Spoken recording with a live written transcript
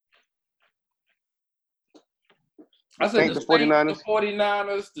I said Saints, the the Saints, 49ers. the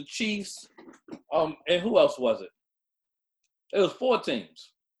 49ers, the Chiefs, and who else was it? It was 4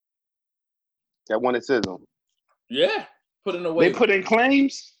 teams. That wanted Sizzle. Yeah, put in the waiver. They put in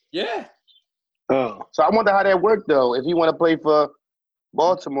claims? Yeah. Oh. So I wonder how that worked, though. If he want to play for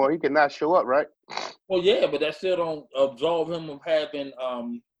Baltimore, he cannot show up, right? Well, yeah, but that still don't absolve him of having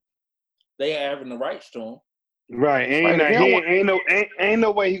they having the rights to him. Right. Ain't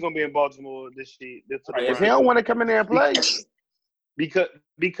no way he's gonna be in Baltimore this year. If he don't want to come in there and play.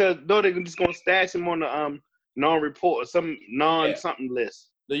 Because no, they're just gonna stash him on the non-report or some something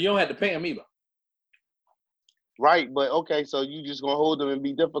list. So you don't have to pay him either. Right, but okay, so you just gonna hold him and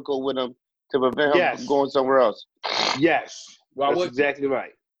be difficult with him to prevent him from going somewhere else. Yes. Why That's exactly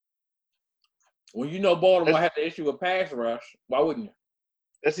right. When you know Baltimore had to issue a pass rush, why wouldn't you?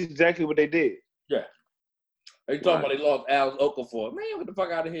 That's exactly what they did. Yeah. They talking about they lost Alex Okafor. Man, get the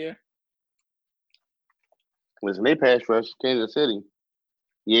fuck out of here. Listen, they pass rush Kansas City.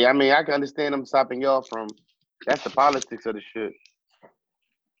 Yeah, I mean, I can understand them stopping y'all from. That's the politics of the shit.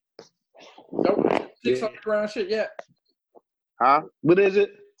 6 underground shit yet? Huh? What is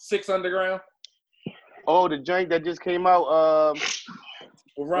it? 6 underground. Oh, the joint that just came out on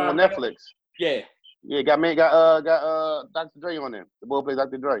Netflix. Yeah. Yeah, got Dr. Dre on there. The boy plays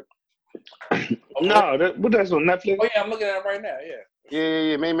Dr. Dre. No, that's on Netflix. Oh yeah, I'm looking at it right now. Yeah.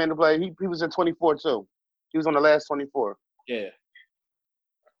 Yeah. Main man to play. He was in 24 too. He was on the last 24. Yeah.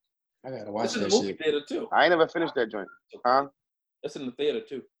 I gotta watch that shit. Movie theater too. I ain't never finished that joint. Huh? It's in the theater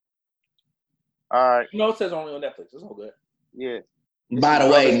too. All right. You know, it says only on Netflix. It's all good. Yeah. By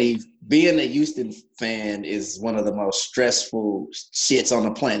the way, Neve, being a Houston fan is one of the most stressful shits on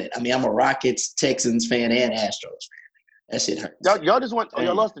the planet. I mean, I'm a Rockets, Texans fan, and Astros fan. That shit hurts. Y'all just went. Oh,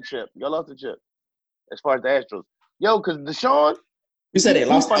 y'all lost the chip. Y'all lost the chip. As far as the Astros, because Deshaun. You said they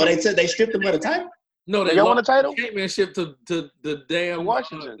lost. Oh, they said they stripped them of the title. No, they y'all won the title. Championship to the damn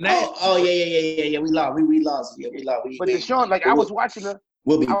Washington. Yeah. We lost. Yeah, we lost. But Deshaun, like I was watching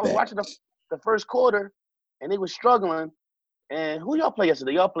watching the first quarter, and they were struggling. And who y'all play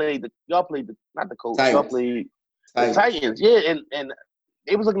yesterday? Y'all played not the Colts. Titans. Y'all played the Titans. Yeah, and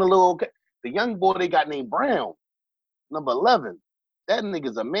they was looking a little okay. The young boy they got named Brown, number 11. That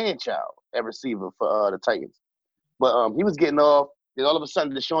nigga's a man child at receiver for the Titans. But he was getting off. Then all of a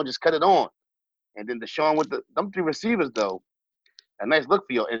sudden, Deshaun just cut it on. And then Deshaun with them 3 receivers, though. A nice look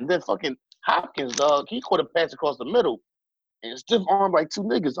for you. And then fucking Hopkins, dog, he caught a pass across the middle and stiff armed by 2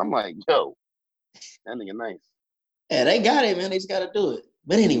 niggas. I'm like, yo, that nigga nice. Yeah, they got it, man. They just got to do it.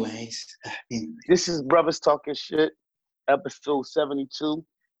 But anyways. This is Brothers Talking Shit, episode 72.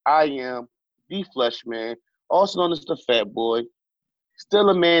 I am the Flesh Man, also known as the Fat Boy. Still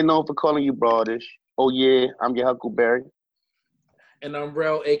a man known for calling you broadish. Oh, yeah, I'm your Huckleberry. And I'm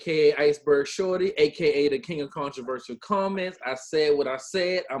Rel, a.k.a. Iceberg Shorty, a.k.a. the king of controversial comments. I said what I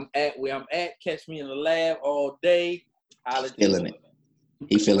said. I'm at where I'm at. Catch me in the lab all day. Feeling it.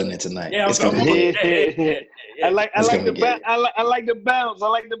 He feeling it tonight. Yeah, it's gonna get it. I like the bounce. I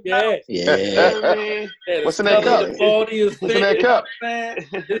like the bounce. Yeah. What's in that cup? What's in that cup?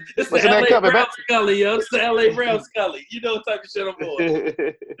 What's in that cup, Brown Scully, yo. It's the LA Brown Scully. You know what type of shit I'm on.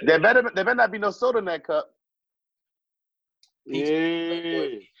 There better not be no soda in that cup. Yeah.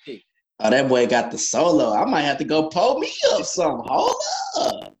 Oh, that boy got the solo. I might have to go pull me up some. Hold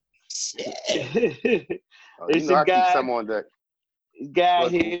up. Shit. It's a guy. Keep some on deck. Guy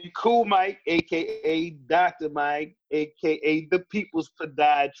here, Cool Mike, a.k.a. Dr. Mike, a.k.a. the People's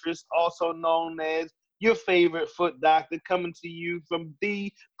Podiatrist, also known as your favorite foot doctor, coming to you from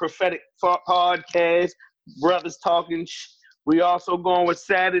the Prophetic Podcast, Brothers Talking. We also going with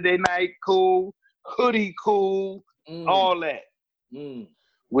Saturday Night Cool, Hoodie Cool, all that.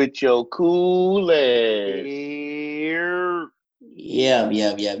 With your cool ass. Yeah.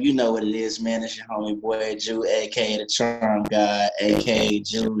 You know what it is, man. It's your homie boy, Jew, a.k.a. the Charm God, a.k.a.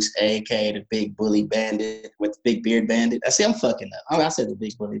 Juice, a.k.a. the Big Bully Bandit with the Big Beard Bandit. I see I'm fucking up. I said the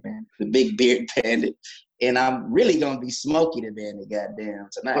Big Bully Bandit, the Big Beard Bandit. And I'm really going to be Smokey the Bandit, goddamn,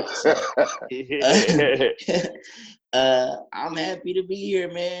 tonight. So, I'm happy to be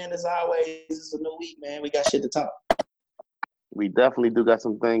here, man. As always, it's a new week, man. We got shit to talk. We definitely do got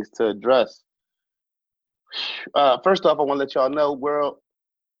some things to address. First off, I want to let y'all know, world,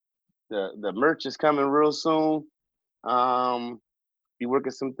 the merch is coming real soon. Be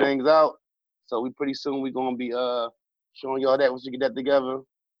working some things out, so we pretty soon we're gonna be showing y'all that once we get that together.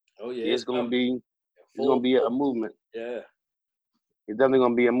 Oh yeah, it's gonna be a movement. Yeah, it's definitely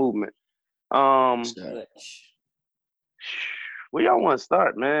gonna be a movement. Where y'all want to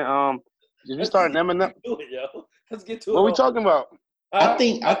start, man? Did we start Eminem? Let's get to it. What are we talking about? I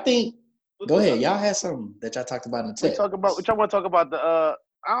think Go ahead. Y'all had something that y'all talked about in the text. What y'all want to talk about? I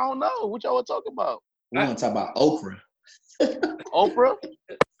don't know. What y'all want to talk about? We want to talk about Oprah. Oprah?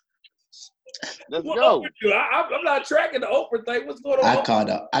 Let's go. I'm not tracking the Oprah thing. What's going on? I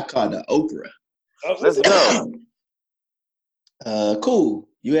called her Oprah. Let's go. Cool.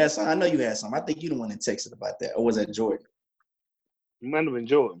 You had some. I know you had some. I think you the one that texted about that, or was that Jordan? It might have been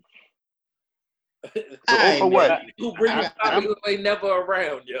Jordan. So Oprah what? Who bring the topic who ain't never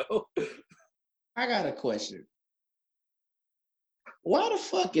around, yo? I got a question. Why the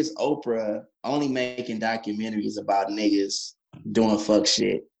fuck is Oprah only making documentaries about niggas doing fuck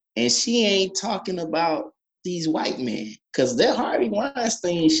shit, and she ain't talking about these white men? Because that Harvey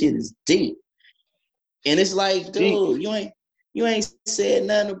Weinstein shit is deep, and it's like, dude, you ain't said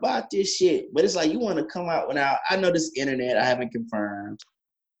nothing about this shit. But it's like you want to come out without. I know this internet. I haven't confirmed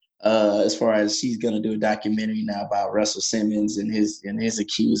as far as she's gonna do a documentary now about Russell Simmons and his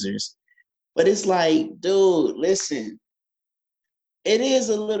accusers. But it's like, dude, listen. It is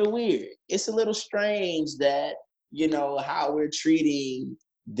a little weird. It's a little strange that, how we're treating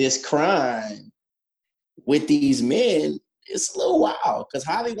this crime with these men. It's a little wild because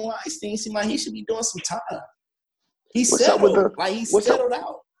Harvey Weinstein seemed like he should be doing some time. He's settled. Settled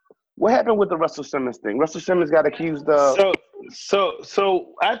out. What happened with the Russell Simmons thing? Russell Simmons got accused of.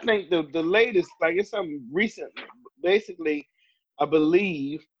 So I think the latest, like it's something recent. Basically, I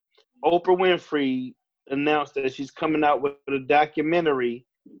believe Oprah Winfrey announced that she's coming out with a documentary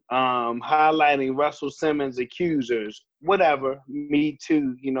highlighting Russell Simmons' accusers, whatever, Me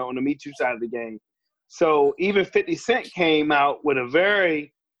Too, on the Me Too side of the game. So even 50 Cent came out with a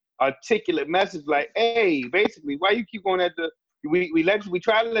very articulate message like, hey, basically, why you keep going at we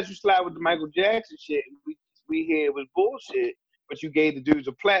tried to let you slide with the Michael Jackson shit. We hear it was bullshit, but you gave the dudes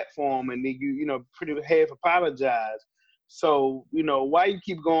a platform and then you pretty half apologized. So, why you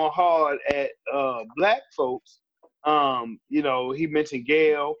keep going hard at black folks? He mentioned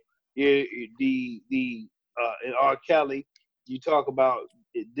Gayle, and R. Kelly. You talk about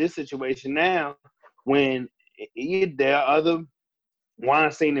this situation now when there are other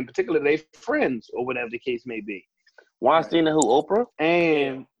Weinstein in particular, they friends or whatever the case may be. Weinstein and who? Oprah?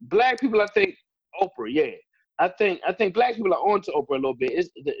 And black people, I think Oprah, yeah. I think black people are onto Oprah a little bit.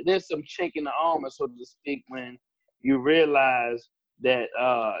 There's some chink in the armor, so to speak, when you realize that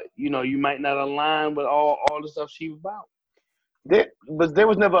you might not align with all the stuff she was about. There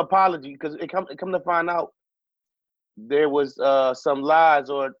was never an apology because it come to find out there was some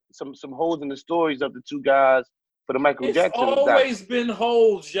lies or some holes in the stories of the two guys for the Michael Jackson. It's always been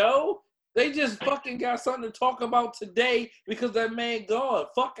holes, yo. They just fucking got something to talk about today because that man gone.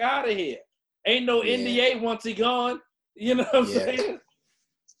 Fuck out of here. Ain't no NDA once he gone. You know what I'm saying?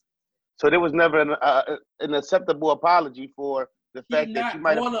 So there was never an acceptable apology for the fact that you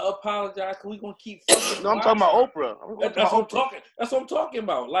might want to apologize because we're going to keep fucking No, I'm talking about Oprah. That's what I'm talking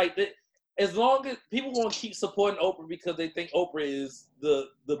about. Like, as long as people want to keep supporting Oprah because they think Oprah is the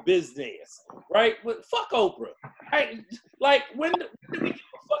business, right? But fuck Oprah. When did we give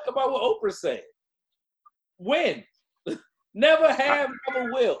a fuck about what Oprah said? When? Never have,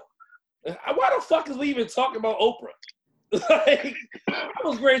 never will. Why the fuck is we even talking about Oprah? I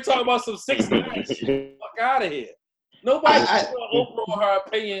was ready to talk about some 6ix9ine shit. Fuck out of here. Nobody can Oprah or her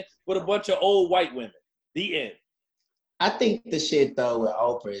opinion with a bunch of old white women. The end. I think the shit though with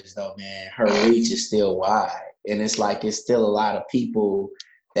Oprah is though, man, her reach is still wide, and it's like it's still a lot of people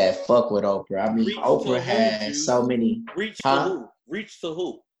that fuck with Oprah. I mean, Oprah has so many. Reach to who? Reach to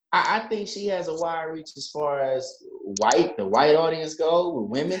who? I think she has a wide reach as far as the white audience go with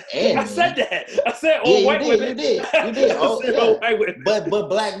women and I said that. I said all white women. You did. All white women. But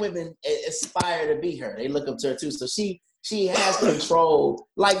black women aspire to be her. They look up to her too. So she has control,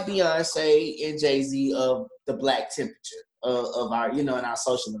 like Beyonce and Jay-Z, of the black temperature of our, in our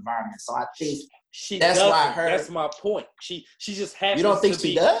social environment. So I think that's my point. She just happens. You don't think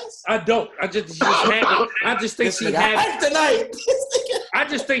she does? I don't. I just think she happens tonight. I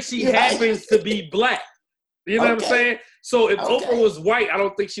just think she happens to be black. You know what I'm saying? So if Oprah was white, I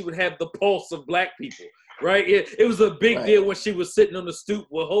don't think she would have the pulse of black people, right? It was a big deal when she was sitting on the stoop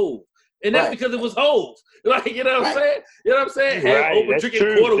with Hov. And that's because it was Hov. Like, you know what I'm saying? You know what I'm saying? Hey, Oprah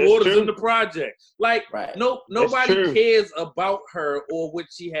drinking quarter waters in the project. Like, nobody cares about her or what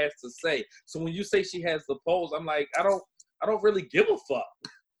she has to say. So when you say she has the pulse, I'm like, I don't really give a fuck.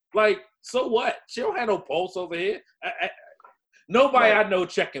 Like, so what? She don't have no pulse over here. Nobody I know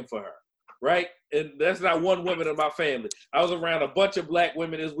checking for her, right? And that's not one woman in my family. I was around a bunch of black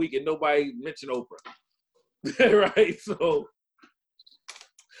women this week and nobody mentioned Oprah. Right? So,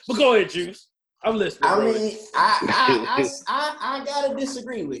 but go ahead, Juice. I'm listening. I mean, I gotta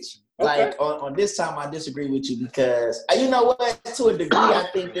disagree with you. Okay. Like on this time, I disagree with you because you know what? To a degree, I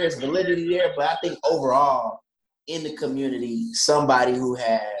think there's validity there, but I think overall in the community, somebody who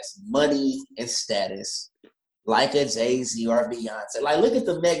has money and status, like a Jay-Z or Beyonce, like look at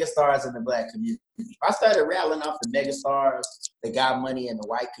the megastars in the black community. If I started rattling off the megastars that got money in the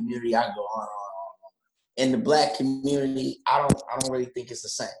white community, I go on. In the black community, I don't really think it's the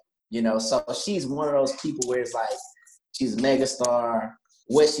same. You know, so she's one of those people where it's like she's a megastar.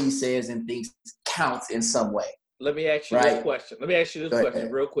 What she says and thinks counts in some way. Let me ask you this question.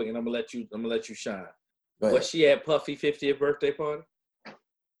 Real quick, and I'm gonna let you shine. Was she at Puffy 50th birthday party?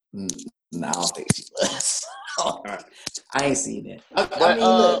 No, I don't think she was. Right. I ain't seen it. I mean,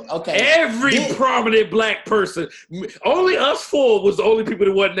 look, okay. Every prominent black person, only us four was the only people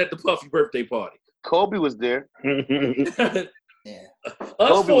that wasn't at the Puffy birthday party. Kobe was there. Yeah. Us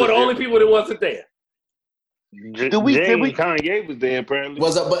Kobe four, the only people that wasn't there. Kanye was there apparently.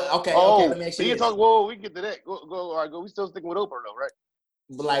 But okay, let me ask you this. Whoa, we can get to that. Go. All right, go. We still sticking with Oprah though, right?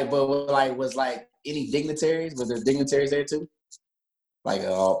 But was any dignitaries? Was there dignitaries there too? Like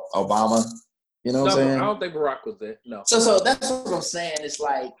Obama, you know what I'm saying? I don't think Barack was there. No. So that's what I'm saying. It's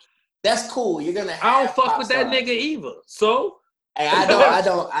like that's cool. You're gonna. I don't fuck with that nigga either. So. Hey, I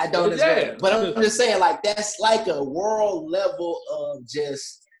don't as well. But I'm just saying, like that's like a world level of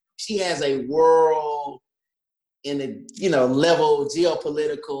just. She has a world. In the level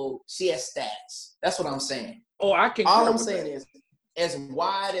geopolitical, she has status. That's what I'm saying. Oh, I can. All I'm saying is, as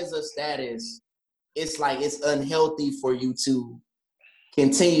wide as a status, it's like it's unhealthy for you to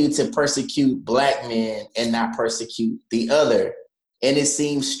continue to persecute black men and not persecute the other. And it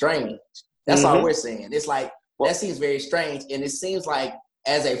seems strange. That's all we're saying. It's like that seems very strange, and it seems like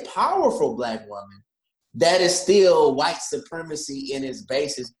as a powerful black woman, that is still white supremacy in its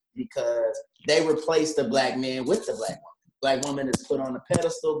basis because they replaced the black man with the black woman. Black woman is put on a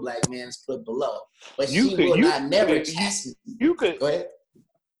pedestal, black man is put below. But you could go ahead.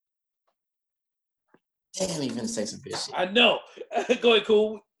 Damn, you gonna say some bitch shit. I know. Go ahead,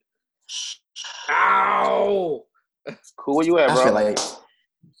 cool. Ow. Cool, where you at, bro?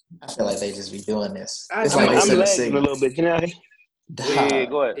 I feel like they just be doing this. It's like I'm lagging a little bit. You know? Yeah,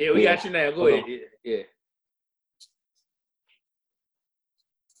 go ahead. Yeah, we got you now. Go ahead. Yeah.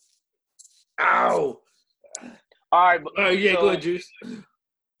 Ow. All right. Go ahead, Juice.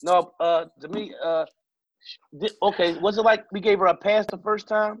 No, to me, okay, was it like we gave her a pass the first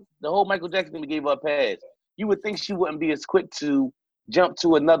time? The whole Michael Jackson thing, we gave her a pass. You would think she wouldn't be as quick to jump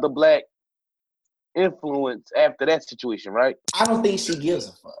to another black influence after that situation, right? I don't think she gives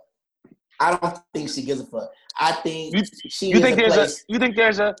a fuck. I think you think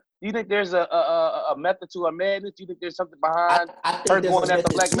there's a method to her madness? You think there's something behind her going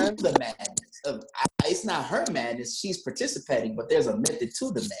after black men? The madness. It's not her madness. She's participating, but there's a method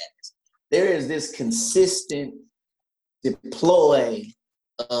to the madness. There is this consistent deploy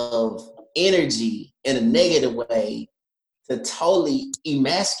of energy in a negative way to totally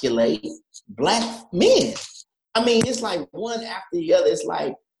emasculate black men. I mean, it's like one after the other. It's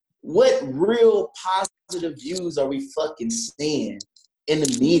like, what real positive views are we fucking seeing in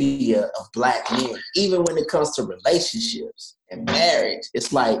the media of black men? Even when it comes to relationships and marriage,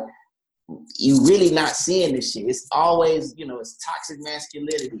 it's like, you really not seeing this shit. It's always, it's toxic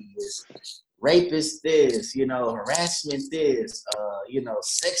masculinity, it's rapist this, harassment this,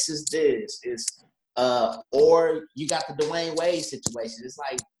 sexist this, it's or you got the Dwayne Wade situation. It's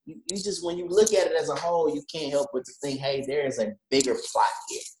like you just, when you look at it as a whole, you can't help but to think, hey, there is a bigger plot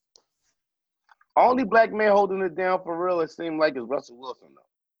here. Only black man holding it down for real, it seemed like, is Russell Wilson, though.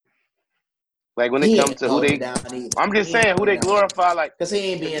 Like when it comes to who they, I'm just saying who they glorify, like, because he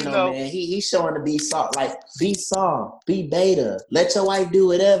ain't being no man. He's showing to be soft, like be soft, be beta, let your wife do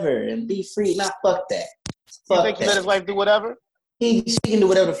whatever and be free. Not fuck that. You think he let his wife do whatever? She can do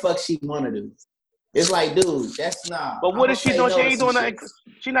whatever the fuck she want to do. It's like, dude, that's not. But what is she doing? She ain't doing nothing.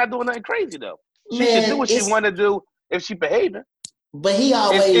 She not doing nothing crazy though. She can do what she want to do if she behaving. But he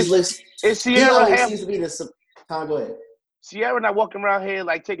always looks. Is Sierra seems to be the. Go ahead. Sierra not walking around here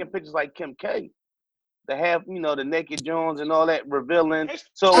like taking pictures like Kim K. To have, the naked Jones and all that revealing.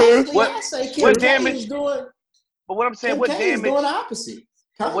 So what damage? But what I'm saying, Kim what K damage? Is doing the opposite.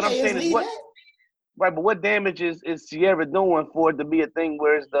 What I'm saying is what. Right, but what damage is Sierra doing for it to be a thing?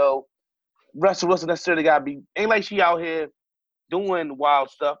 Whereas though Russell Wilson necessarily gotta be, ain't like she out here doing wild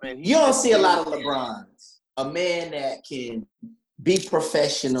stuff. And you don't see a lot of LeBrons. A man that can be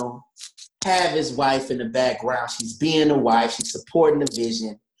professional, have his wife in the background. She's being a wife. She's supporting the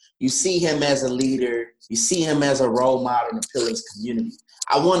vision. You see him as a leader. You see him as a role model in the Pillars community.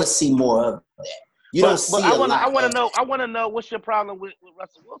 I want to see more of that. You don't see a lot. I want to know what's your problem with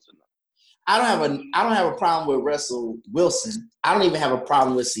Russell Wilson. I don't have a problem with Russell Wilson. I don't even have a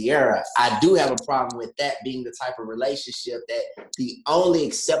problem with Ciara. I do have a problem with that being the type of relationship that the only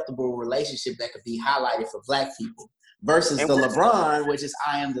acceptable relationship that could be highlighted for Black people versus the LeBron, which is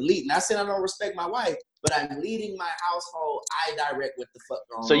I am the lead. And I said I don't respect my wife, but I'm leading my household. I direct what the fuck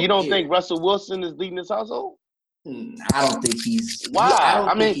going on. So you don't think Russell Wilson is leading his household? I don't think he's. Why? I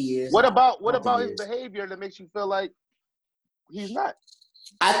don't think he is. What about his behavior that makes you feel like he's not?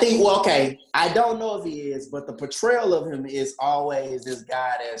 I think, well, okay, I don't know if he is, but the portrayal of him is always this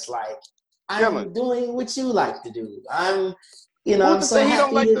guy that's like, I'm doing what you like to do. I'm, you know, I'm so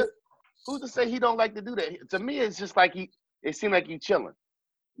happy. Who's to say he don't like to do that? To me, it's just like it seemed like he's chilling.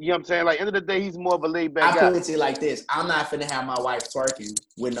 You know what I'm saying? Like, end of the day, he's more of a laid back guy. I put it to you like this. I'm not finna have my wife twerking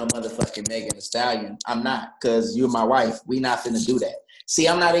with no motherfucking Megan Thee Stallion. I'm not, because you're my wife. We not finna do that. See,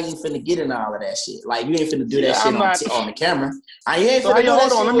 I'm not even finna get into all of that shit. Like, you ain't finna do that shit on the camera. You ain't finna do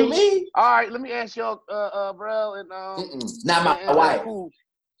that shit with me. All right, let me ask y'all, bro, and not my wife. Cool.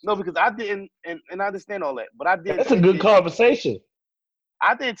 No, because I didn't, and I understand all that, but I didn't. That's a good conversation.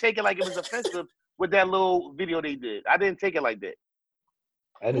 I didn't take it like it was offensive with that little video they did. I didn't take it like that.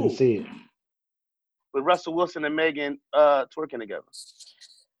 I didn't see it. With Russell Wilson and Megan twerking together.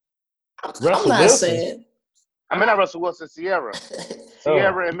 I'm not saying. I mean, not Russell Wilson, Ciara.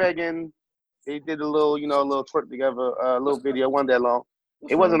 Ciara and Megan, they did a little twerk together, a little video, wasn't that long.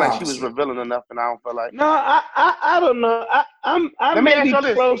 It wasn't like she was revealing enough, and I don't feel like. No, I don't know. I may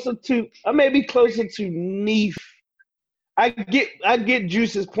be closer to Neef. I get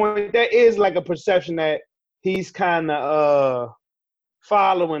Juice's point. There is like a perception that he's kind of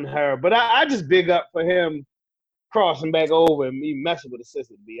following her, but I just big up for him crossing back over and me messing with the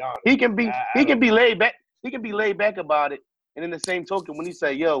sister. To be honest, he can be laid back. He can be laid back about it, and in the same token, when he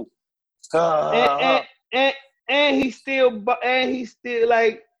say, "Yo," and he's still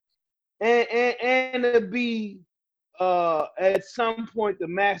like, and to be at some point the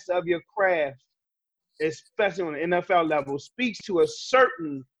master of your craft, especially on the NFL level, speaks to a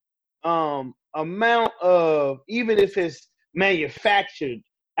certain amount of, even if it's manufactured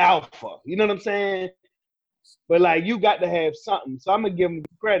alpha. You know what I'm saying? But like, you got to have something. So I'm gonna give him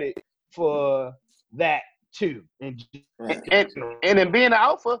credit for that too. And in being an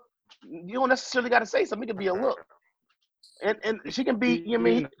alpha, you don't necessarily got to say something. It can be a look, and she can be. You know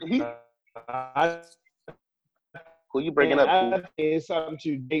what I mean? Who you breaking up? I think it's something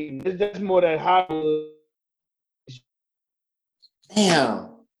to dating. It's just more than Hollywood. Damn.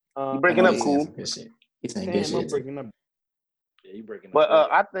 You breaking up, cool. He's saying good shit. I'm breaking up. Yeah, you breaking up. But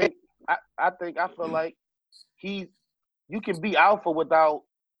I feel like you can be alpha without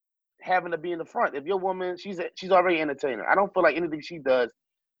having to be in the front. If your woman, she's already an entertainer. I don't feel like anything she does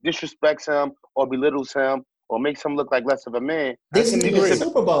disrespects him or belittles him or makes him look like less of a man. This is a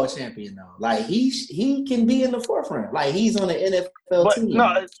Super Bowl champion though. Like he can be in the forefront. Like he's on the NFL team.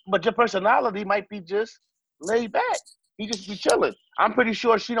 No, but your personality might be just laid back. He just be chilling. I'm pretty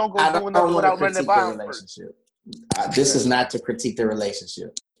sure she don't go doing nothing without running by him. This is not to critique the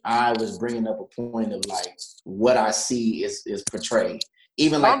relationship. I was bringing up a point of like what I see is portrayed.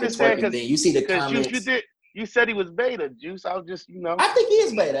 Even like the twerking thing. You see the comments. You said he was beta, Juice. I was just, I think he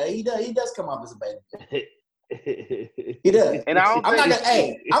is beta. He does come off as a beta. He does. And I'm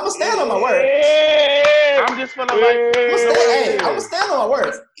gonna stand on my word. I'm just feeling like I'm gonna stand on my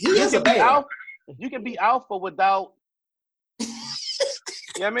word. He is a beta. You can be alpha without. You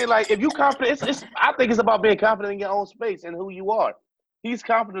know what I mean? Like, if you confident, I think it's about being confident in your own space and who you are. He's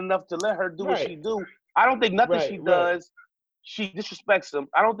confident enough to let her do what she do. I don't think nothing she does, she disrespects him.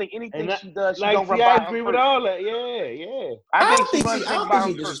 I don't think anything she does, she don't run by him. I agree with all that. Yeah. I think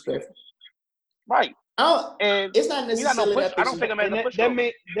she disrespectful. Right. And it's not necessarily that. I don't think I'm at the push. That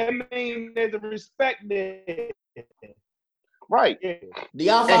means there's a respect there. Right. Yeah. Do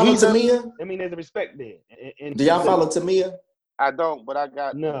y'all follow Tamia? I mean, there's a respect there. Do y'all follow Tamia? I don't, but I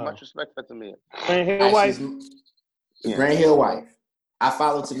got much respect for Tamia. Grand Hill wife. Grand Hill wife. I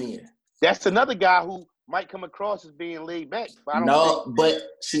follow Tamia. That's another guy who might come across as being laid back. But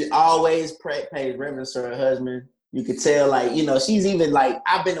she always pays reverence to her husband. You could tell, like, she's even like,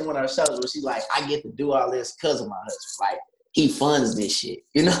 I've been in one of her shows where she's like, I get to do all this because of my husband. Like, he funds this shit.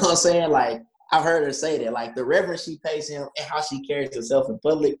 You know what I'm saying? Like, I've heard her say that. Like, the reverence she pays him and how she carries herself in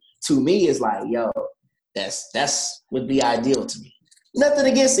public, to me, is like, yo, that's would be ideal to me.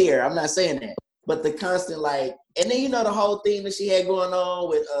 Nothing against her. I'm not saying that. But the constant, like, and then, the whole thing that she had going on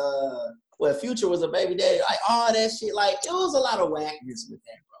with, Future was a baby daddy, like, all that shit. Like, it was a lot of whackness with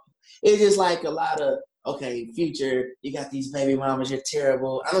that, bro. It's just like a lot of, okay, Future, you got these baby mamas, you're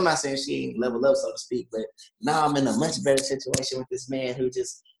terrible. I'm not saying she ain't level up, so to speak, but now I'm in a much better situation with this man who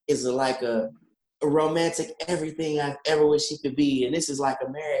just is like a romantic everything I've ever wished he could be. And this is like a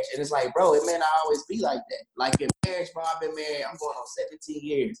marriage. And it's like, bro, it may not always be like that. Like in marriage, bro, I've been married, I'm going on 17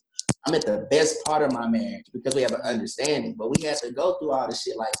 years. I'm at the best part of my marriage because we have an understanding. But we had to go through all the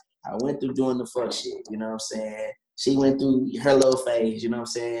shit. Like, I went through doing the fuck shit, you know what I'm saying? She went through her little phase, you know what I'm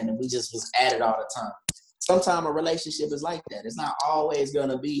saying? And we just was at it all the time. Sometimes a relationship is like that. It's not always going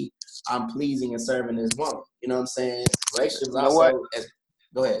to be, I'm pleasing and serving this woman. You know what I'm saying? Relationships also,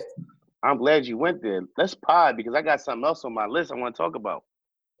 go ahead. I'm glad you went there. Let's pod because I got something else on my list I want to talk about.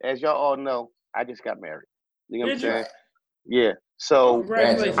 As y'all all know, I just got married. You know what I'm saying? Yeah. So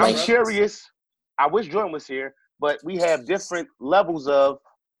I'm curious. I wish Jordan was here, but we have different levels of,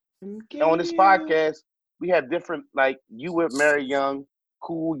 on this podcast, we have different, like, you were married young,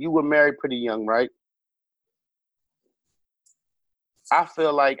 cool, you were married pretty young, right? I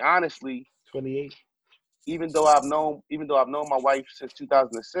feel like, honestly, 28. Even though I've known my wife since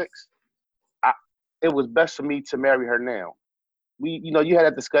 2006, it was best for me to marry her now. You had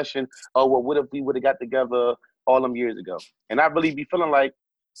that discussion, oh, well, what if we would have got together all them years ago? And I really be feeling like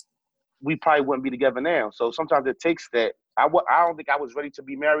we probably wouldn't be together now. So sometimes it takes that. I don't think I was ready to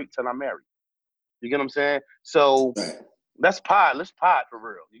be married till I'm married. You get what I'm saying? So let's pod for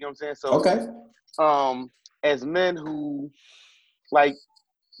real. You get what I'm saying? So okay. As men who like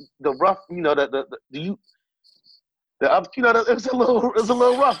the rough, it was a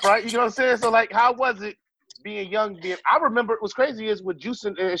little rough, right? You know what I'm saying? So like, how was it being young? I remember what's crazy is with Juice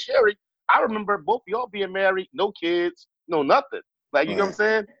and Sherry. I remember both of y'all being married, no kids, no nothing. Like, you know what I'm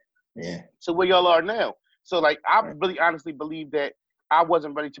saying? Yeah. So where y'all are now. So like, I really honestly believe that I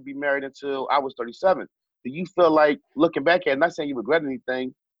wasn't ready to be married until I was 37. Do you feel like, looking back at it, not saying you regret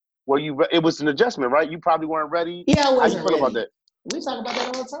anything, it was an adjustment, right? You probably weren't ready. Yeah, I wasn't How you feel ready. about that? We talk about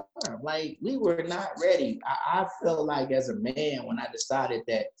that all the time. Like, we were not ready. I felt like as a man, when I decided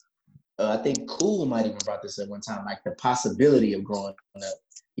that, I think Cool might even brought this up one time, like the possibility of growing up,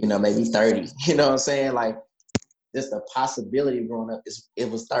 maybe 30. You know what I'm saying? Like, just the possibility of growing up, it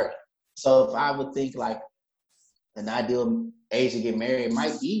was 30. So if I would think like an ideal age to get married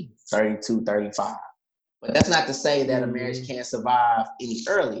might be 32, 35. But that's not to say that a marriage can't survive any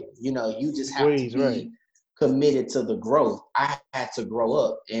earlier. You just have to be committed to the growth. I had to grow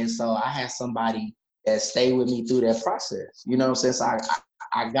up. And so I had somebody that stayed with me through that process. You know what I'm saying? So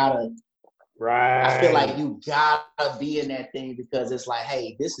I gotta, I feel like you gotta be in that thing because it's like,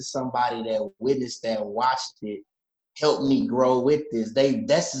 hey, this is somebody that witnessed that, watched it, helped me grow with this.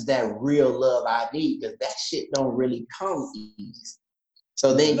 This is that real love I need because that shit don't really come easy.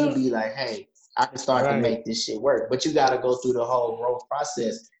 So then you be like, hey, I can start to make this shit work. But you got to go through the whole growth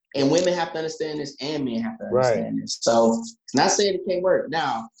process. And women have to understand this and men have to understand this. So it's not saying it can't work.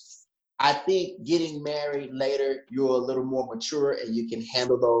 Now, I think getting married later, you're a little more mature and you can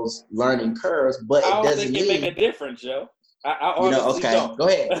handle those learning curves. But it doesn't mean it make a difference, yo. I honestly don't. Go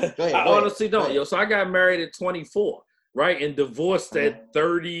ahead. I honestly don't, yo. So I got married at 24, right? And divorced at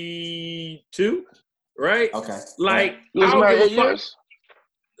 32, right? Okay. Like, you was married 8 years?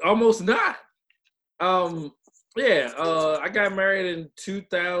 Almost not. I got married in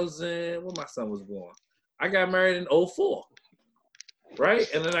 2000, when my son was born. I got married in 04,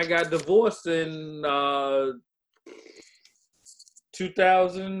 right? And then I got divorced in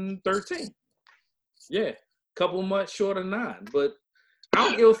 2013. Yeah, couple months short of 9. But I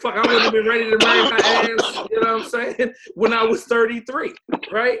don't give a fuck. I wouldn't have been ready to marry my ass, you know what I'm saying, when I was 33,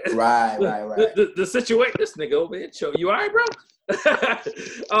 right? Right. The situation, this nigga over here, you all right, bro?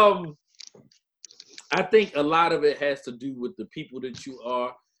 I think a lot of it has to do with the people that you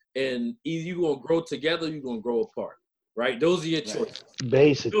are, and either you're going to grow together or you're going to grow apart, right? Those are your choices.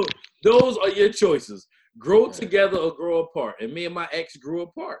 Basically. Those are your choices. Grow together or grow apart. And me and my ex grew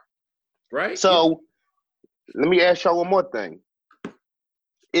apart, right? So let me ask y'all one more thing.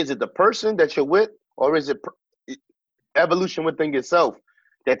 Is it the person that you're with, or is it evolution within yourself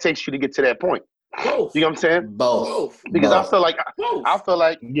that takes you to get to that point? Both. You know what I'm saying? Both. Because Both. I feel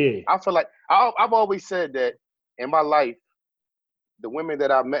like I've always said that in my life, the women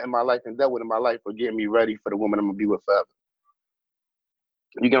that I've met in my life and dealt with in my life are getting me ready for the woman I'm gonna be with forever.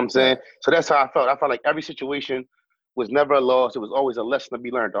 You get what I'm saying? So that's how I felt. I felt like every situation was never a loss. It was always a lesson to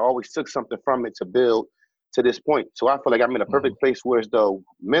be learned. I always took something from it to build to this point. So I feel like I'm in a perfect place where, as though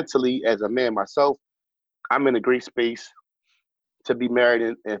mentally, as a man myself, I'm in a great space to be married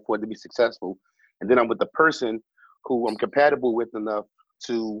and for it to be successful. And then I'm with the person who I'm compatible with enough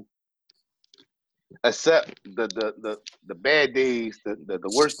to accept the bad days, the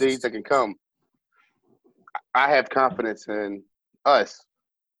worst days that can come. I have confidence in us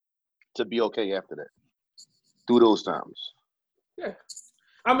to be okay after that, through those times. Yeah,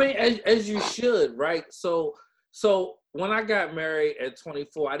 I mean, as you should, right? So when I got married at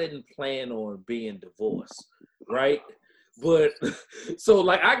 24, I didn't plan on being divorced, right? But so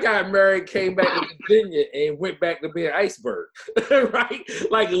like I got married, came back to Virginia, and went back to being Iceberg, right?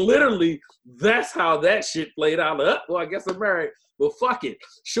 Like literally, that's how that shit played out. Well, I guess I'm married. Well, fuck it.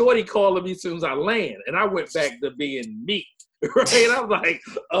 Shorty calling me as soon as I land, and I went back to being me, right? And I'm like,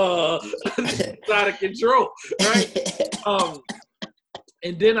 it's out of control, right?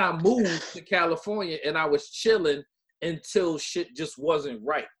 And then I moved to California, and I was chilling until shit just wasn't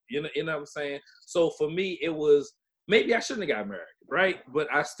right. You know what I'm saying? So for me, it was. Maybe I shouldn't have got married, right? But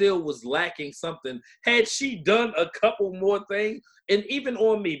I still was lacking something. Had she done a couple more things, and even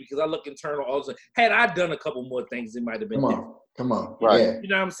on me, because I look internal all the time, had I done a couple more things, it might have been different. Come on. Right. Yeah. You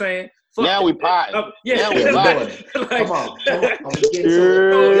know what I'm saying? Fuck now we potting. Yeah. Now we like, come on.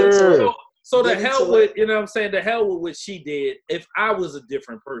 So the hell with, you know what I'm saying? The hell with what she did. If I was a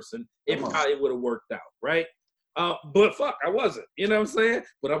different person, it probably would have worked out, right? But fuck, I wasn't. You know what I'm saying?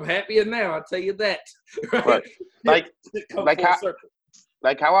 But I'm happier now. I'll tell you that. Right. Like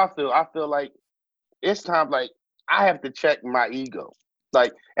how I feel. I feel like it's time. Like I have to check my ego.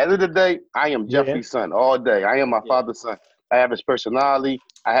 Like at the end of the day, I am Jeffrey's son all day. I am my father's son. I have his personality.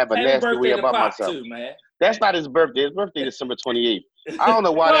 I have a nasty way about myself. Too, man. That's not his birthday. His birthday is December 28th. I don't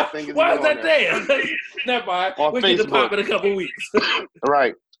know why that thing is. Why is that there? Never mind. We get to pop in a couple weeks.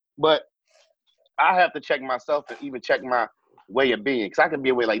 Right, but I have to check myself and even check my way of being, because I can be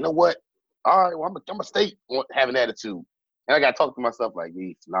away like, you know what? All right, well, I'm gonna stay having attitude, and I gotta talk to myself like,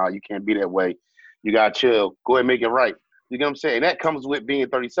 nah, you can't be that way. You gotta chill. Go ahead and make it right. You get what I'm saying? And that comes with being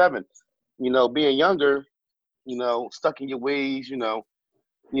 37. You know, being younger. You know, stuck in your ways. You know,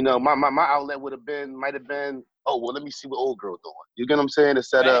 my outlet might have been, oh well, let me see what old girl doing. You get what I'm saying?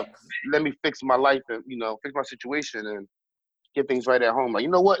 Instead of let me fix my life and fix my situation and get things right at home. Like, you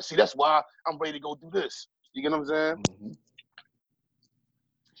know what? See, that's why I'm ready to go do this. You get what I'm saying? Mm-hmm.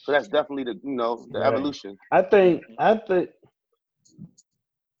 So that's definitely the evolution. I think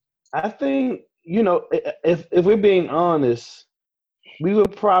if we're being honest, we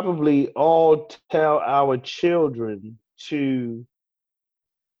would probably all tell our children to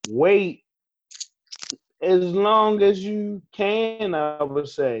wait as long as you can, I would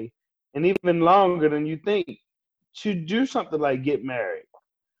say, and even longer than you think, to do something like get married.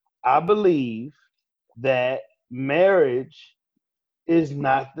 I believe that marriage is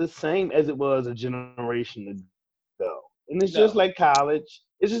not the same as it was a generation ago. And it's just like college.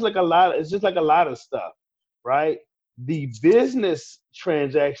 It's just like a lot of stuff, right? The business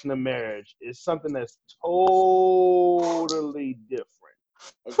transaction of marriage is something that's totally different,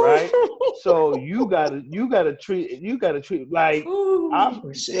 right? So you gotta treat like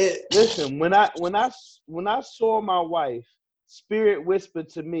listen. When I saw my wife, Spirit whispered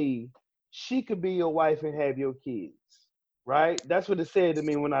to me, she could be your wife and have your kids, right? That's what it said to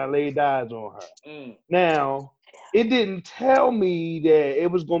me when I laid eyes on her. Now, it didn't tell me that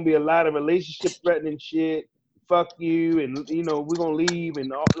it was gonna be a lot of relationship threatening shit. Fuck you, and we're gonna leave,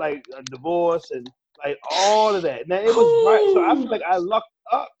 and like a divorce, and like all of that. Now it was right, so I feel like I lucked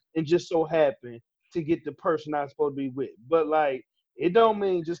up and just so happened to get the person I'm supposed to be with. But like, it don't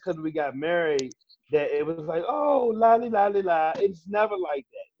mean just because we got married that it was like, oh, la la la la. It's never like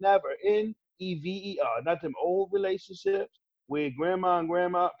that. Never. Never. Not them old relationships where grandma and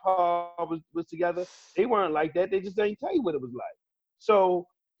grandpa was together. They weren't like that. They just didn't tell you what it was like. So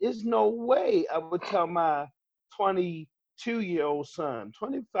there's no way I would tell my 22-year-old son,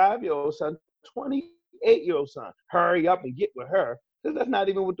 25-year-old son, 28-year-old son, hurry up and get with her, because that's not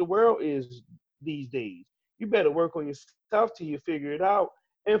even what the world is these days. You better work on yourself till you figure it out.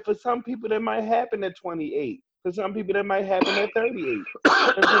 And for some people, that might happen at 28. For some people, that might happen at 38. You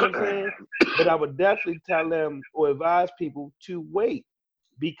know what I'm saying? But I would definitely tell them or advise people to wait,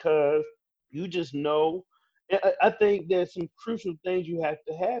 because you just know. I think there's some crucial things you have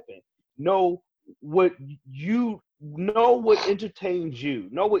to happen. Know what entertains you.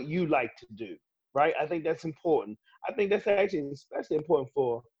 Know what you like to do, right? I think that's important. I think that's actually especially important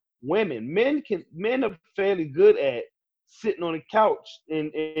for women. Men are fairly good at sitting on the couch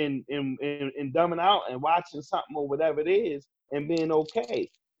and dumbing out and watching something or whatever it is and being okay.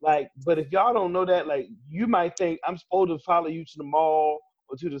 Like, but if y'all don't know that, like, you might think I'm supposed to follow you to the mall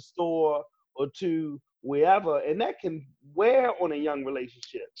or to the store or to wherever, and that can wear on a young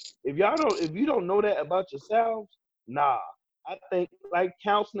relationship. If you don't know that about yourselves, nah. I think like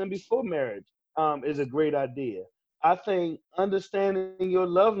counseling before marriage. is a great idea. I think understanding your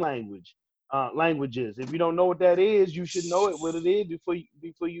love languages. If you don't know what that is, you should know what it is before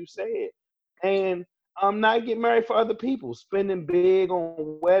you say it. And not get married for other people, spending big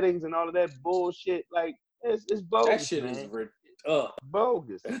on weddings and all of that bullshit. Like it's bogus. That shit man. is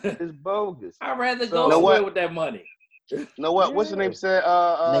bogus. It's bogus. I'd rather go somewhere with that money. You know what? Yeah. What's the name said?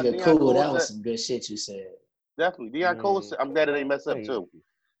 Nigga, Deion cool. That was some good shit you said. Definitely. Deion Cole said, I'm glad it ain't messed up too.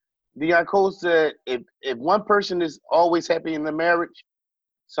 Deion Cole said, if one person is always happy in the marriage,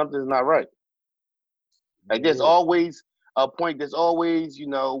 something's not right. Like there's always a point. There's always,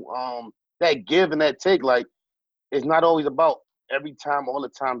 that give and that take. Like it's not always about every time, all the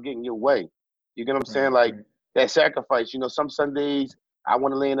time getting your way. You get what I'm saying? Like that sacrifice. Some Sundays I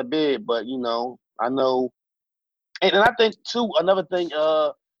want to lay in the bed, but I know. And I think too, another thing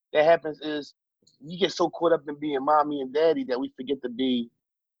that happens is you get so caught up in being mommy and daddy that we forget to be,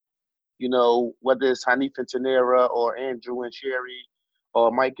 whether it's Hanif and Tanera or Andrew and Sherry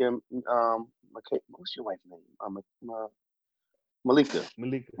or Mike and what's your wife's name? Malika.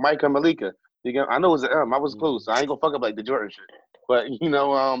 Mike and Malika. I know it was I was close. So I ain't gonna fuck up like the Jordan shit. But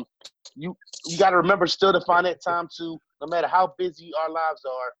you got to remember still to find that time to, no matter how busy our lives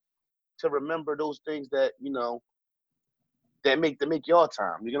are, to remember those things that that make your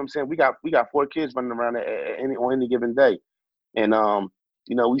time. You know what I'm saying? We got 4 kids running around on any given day, and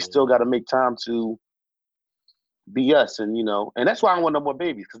we still got to make time to be us, and and that's why I don't want no more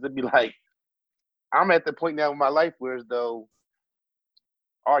babies, because it'd be like I'm at the point now in my life where as though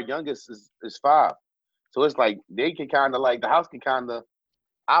our youngest is 5, so it's like they can kind of like the house can kind of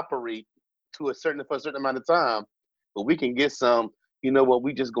operate for a certain amount of time, but we can get some.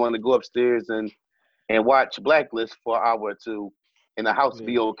 We just going to go upstairs and watch Blacklist for an hour or two, and the house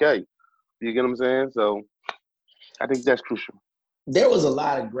be okay. You get what I'm saying? So I think that's crucial. There was a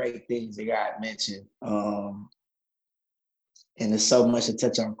lot of great things that got mentioned. And there's so much to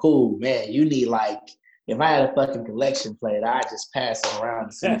touch on. Cool, man. You need if I had a fucking collection plate, I'd just pass it around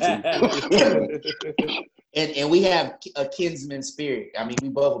to see. And we have a kinsman spirit. I mean, we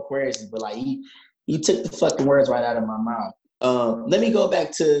both Aquarius, but he took the fucking words right out of my mouth. Let me go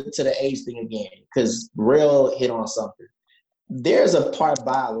back to the age thing again, because Real hit on something. There's a part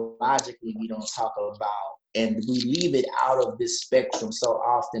biologically we don't talk about, and we leave it out of this spectrum so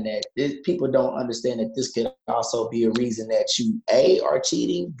often that people don't understand that this could also be a reason that you, A, are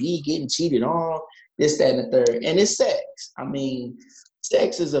cheating, B, getting cheated on, this, that, and the third. And it's sex. I mean,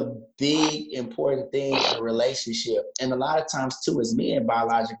 sex is a big, important thing in a relationship. And a lot of times, too, as men,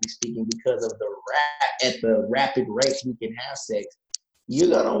 biologically speaking, because of at the rapid rate we can have sex, you're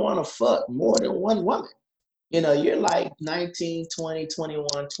going to want to fuck more than one woman. You're like 19, 20,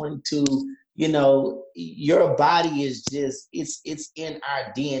 21, 22. Your body is just, it's in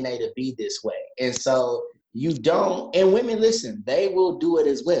our DNA to be this way. And so you don't, and women, listen, they will do it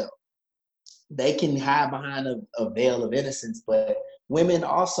as well. They can hide behind a veil of innocence, but women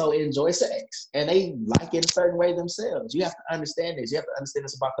also enjoy sex and they like it a certain way themselves. You have to understand this. You have to understand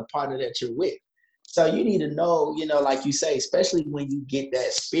this about the partner that you're with. So you need to know, like you say, especially when you get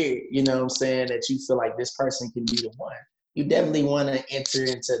that spirit, that you feel like this person can be the one. You definitely want to enter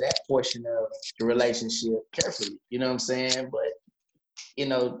into that portion of the relationship carefully, but,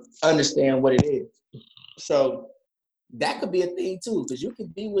 understand what it is. So that could be a thing too, because you can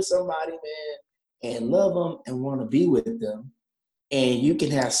be with somebody, man, and love them and want to be with them. And you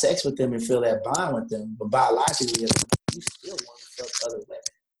can have sex with them and feel that bond with them, but biologically, you still want to fuck other women.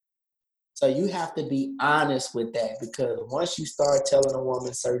 So you have to be honest with that, because once you start telling a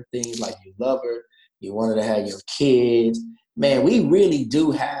woman certain things like you love her, you want her to have your kids, man, we really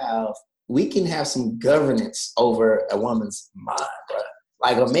we can have some governance over a woman's mind, bro.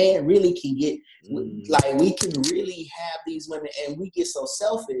 Like a man really can get, we can really have these women, and we get so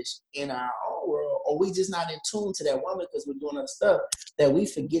selfish in our own world, or we just not in tune to that woman because we're doing other stuff, that we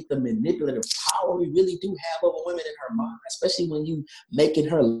forget the manipulative power we really do have over women in her mind, especially when you making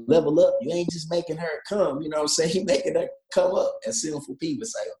her level up. You ain't just making her come, you making her come up, as sinful people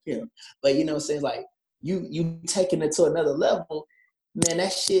say, okay. But you know what I'm saying? Like you taking it to another level, man,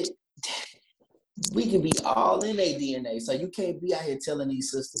 that shit, we can be all in their DNA. So you can't be out here telling these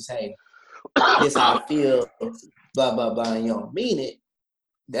sisters, hey, this how I feel, blah, blah, blah, and you don't mean it.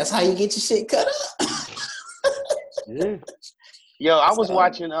 That's how you get your shit cut up. Yeah. Yo, I was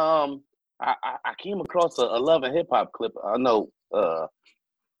watching, I came across a Love and Hip Hop clip. I know,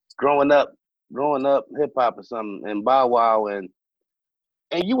 growing up hip hop or something, and Bow Wow, and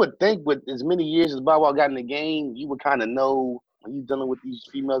you would think with as many years as Bow Wow got in the game, you would kind of know when you're dealing with these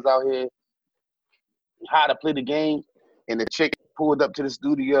females out here how to play the game. And the chick pulled up to the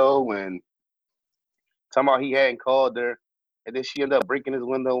studio and Talking about he hadn't called her, and then she ended up breaking his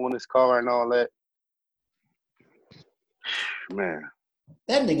window in his car and all that. Man.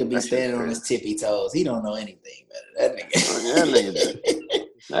 That nigga be standing on his tippy toes. He don't know anything better. That nigga.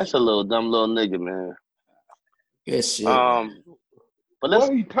 That's a little dumb little nigga, man. Good shit. But let's.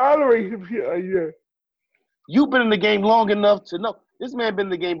 Why he tolerate him here? Yeah. You've been in the game long enough to know. This man been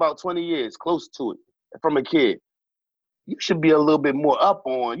in the game about 20 years, close to it, from a kid. You should be a little bit more up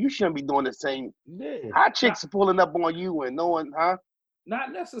on. You shouldn't be doing the same. Yeah. How chicks are pulling up on you and knowing, huh?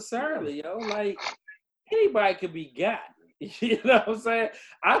 Not necessarily, yo. Like, anybody could be got. You know what I'm saying?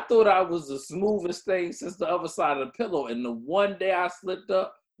 I thought I was the smoothest thing since the other side of the pillow, and the one day I slipped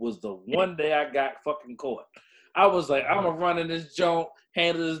up was the one day I got fucking caught. I was like, I'm going to run in this joint,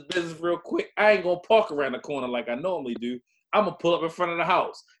 handle this business real quick. I ain't going to park around the corner like I normally do. I'm going to pull up in front of the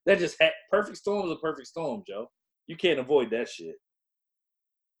house. That just had perfect storm is a perfect storm, Joe. You can't avoid that shit.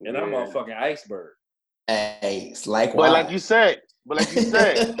 And I'm a fucking iceberg. Hey, it's like But like you said,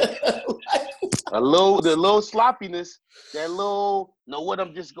 the little sloppiness, that little, know what,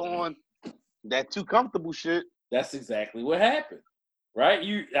 I'm just going, that too comfortable shit. That's exactly what happened. Right?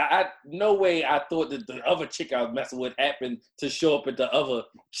 No way I thought that the other chick I was messing with happened to show up at the other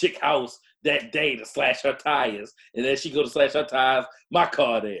chick house that day to slash her tires. And then she go to slash her tires, my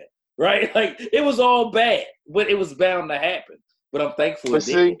car there. Right? Like, it was all bad, but it was bound to happen. But I'm thankful it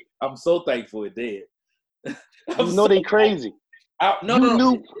did. I'm so thankful it did. They crazy.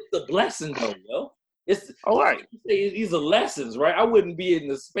 No. It's a blessing, though, yo. It's all right. These are lessons, right? I wouldn't be in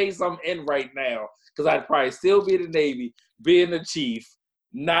the space I'm in right now because I'd probably still be in the Navy, being a chief,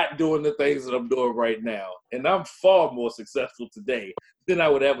 not doing the things that I'm doing right now. And I'm far more successful today than I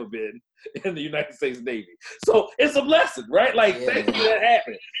would ever been in the United States Navy. So it's a blessing, right? Like, thankfully that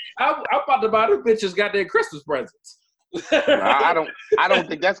happened. I'm about to buy them bitches goddamn Christmas presents. I don't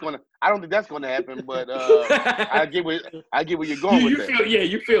think that's gonna happen. But I get where you're going with that.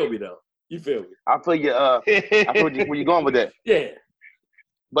 You feel me though. You feel me? I feel you. I feel where you're going with that. Yeah.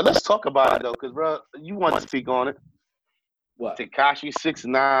 But let's talk about it though, because bro, you want to speak on it. What? Tekashi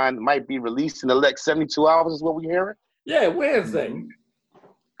 6ix9ine might be released in the next 72 hours. Is what we're hearing. Yeah, Wednesday.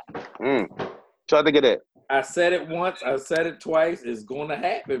 So I think of that. I said it once. I said it twice. It's gonna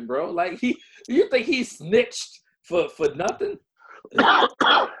happen, bro. Like you think he snitched for nothing? You know what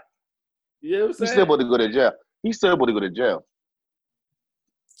I'm saying? He's still able to go to jail.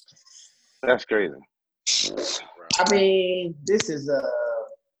 That's crazy. I mean, this is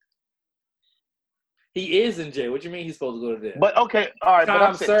He is in jail. What you mean he's supposed to go to jail? But okay, all right.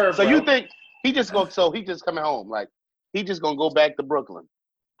 Time served, so bro. you think he just coming home? Like he just gonna go back to Brooklyn?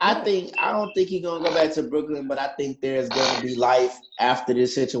 I don't think he's gonna go back to Brooklyn, but I think there's gonna be life after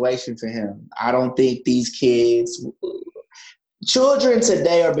this situation for him. I don't think these children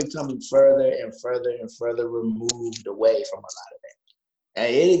today are becoming further and further and further removed away from a lot of it.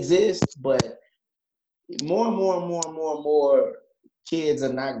 And it exists, but more and more kids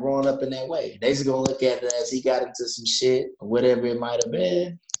are not growing up in that way. They just gonna look at it as he got into some shit, or whatever it might have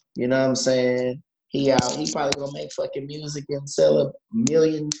been. You know what I'm saying? He probably gonna make fucking music and sell 1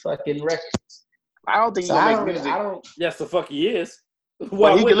 million fucking records. I don't think he's gonna make music. Yes, the fuck he is.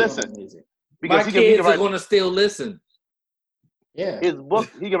 Well, he can listen. Because my kids are gonna still listen. Yeah. His book,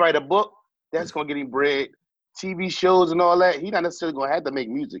 he can write a book that's gonna get him bread. TV shows and all that. He's not necessarily gonna have to make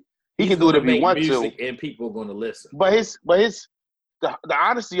music. He can do it if he wants to, and people are gonna listen. But the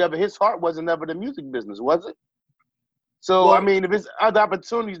honesty of it, his heart wasn't ever the music business, was it? So well, I mean, if it's other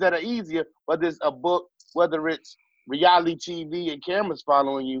opportunities that are easier, whether it's a book, whether it's reality TV and cameras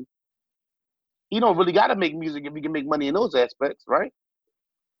following you, he don't really got to make music if he can make money in those aspects, right?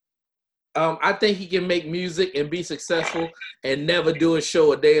 I think he can make music and be successful and never do a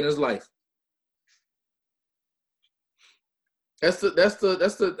show a day in his life. That's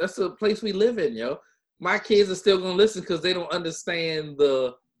the place we live in, yo. My kids are still gonna listen because they don't understand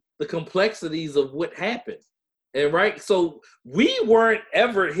the complexities of what happened. And right, so we weren't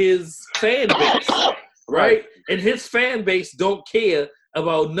ever his fan base, right? And his fan base don't care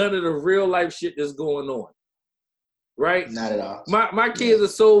about none of the real life shit that's going on, right? Not at all. My kids are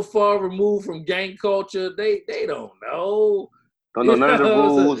so far removed from gang culture, they don't know. Don't know none of the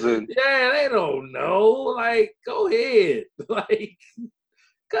rules. Yeah, they don't know. Like, go ahead. Like,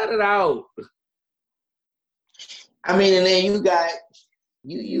 cut it out. I mean, and then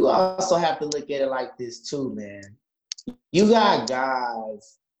you also have to look at it like this too, man. You got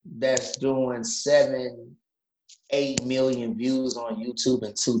guys that's doing 7-8 million views on YouTube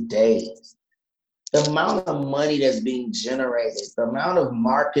in 2 days. the amount of money that's being generated, the amount of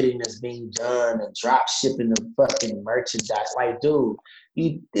marketing that's being done and drop shipping the fucking merchandise. Like, dude,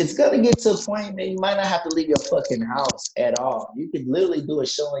 it's gonna get to a point that you might not have to leave your fucking house at all. You could literally do a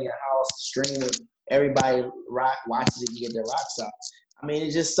show in your house, stream it, everybody watches it and get their rocks off. I mean,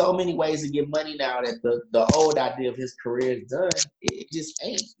 it's just so many ways to get money now that the old idea of his career is done. It just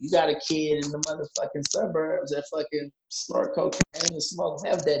ain't. You got a kid in the motherfucking suburbs that fucking snort cocaine and smoke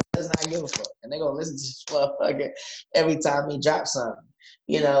meth that does not give a fuck. And they gonna listen to this motherfucker every time he drops something.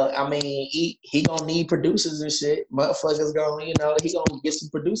 You know, I mean, he gonna need producers and shit. Motherfuckers gonna, he gonna get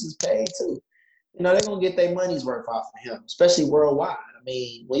some producers paid too. You know, they're gonna get their money's worth off of him, especially worldwide. I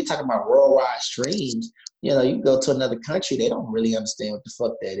mean, when you talking about worldwide streams, you know, you go to another country, they don't really understand what the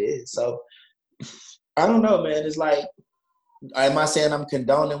fuck that is. So I don't know, man. It's like, am I saying I'm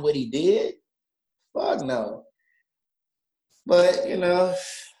condoning what he did? Fuck no. But, you know,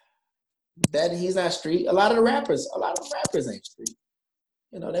 that he's not street. A lot of rappers ain't street.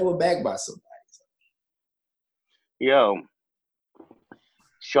 You know, they were backed by somebody. Yo,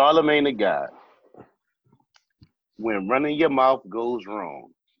 Charlamagne the God. When running your mouth goes wrong.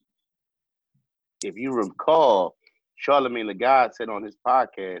 If you recall, Charlamagne the God said on his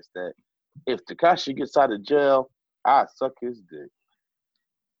podcast that if Tekashi gets out of jail, I suck his dick.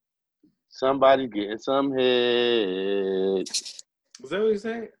 Somebody getting some head. Was that what he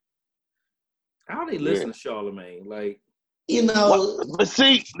said? How do they listen to Charlamagne? Like, you know, but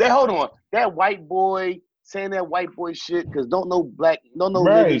see, hold on. That white boy saying that white boy shit because don't know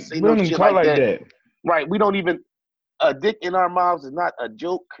niggas say no shit like that. Right. We don't even a dick in our mouths is not a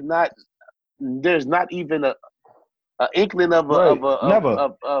joke. There's not even a inkling of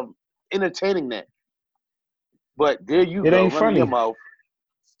entertaining that. But there you go, running your mouth.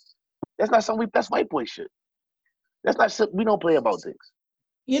 That's not something. That's white boy shit. That's not something we don't play about dicks.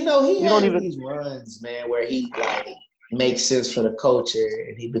 You know, he has these runs, man, where he like makes sense for the culture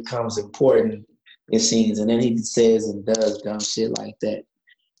and he becomes important in scenes, and then he says and does dumb shit like that.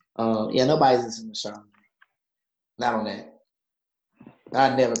 Yeah, nobody's listening to Charlamagne. Not on that.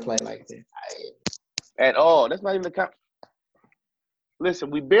 I never play like that. At all. That's not even the Listen,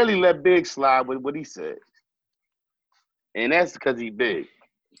 we barely let Big slide with what he said. And that's because he's big.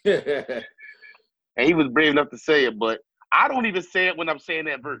 And he was brave enough to say it, but I don't even say it when I'm saying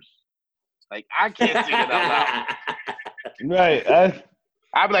that verse. Like, I can't sing it out loud. Right.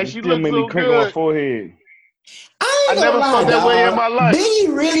 I be like, she looks so good. On my forehead. I never felt that way in my life.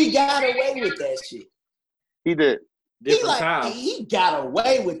 Biggie really got away with that shit. He did. He got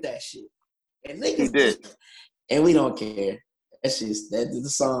away with that shit. And niggas he did. And we don't care. That's just the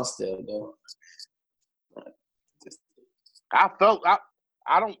song still though. I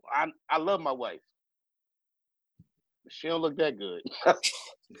love my wife. But she don't look that good.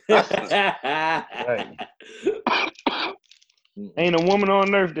 Right. Ain't a woman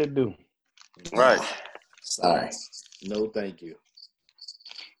on earth that do. Right. Sorry. No, thank you.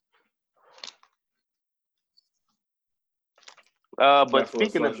 But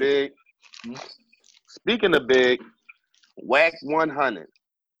speaking of big, Wack 100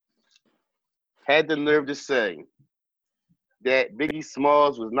 had the nerve to say that Biggie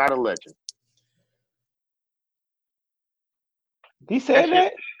Smalls was not a legend. He said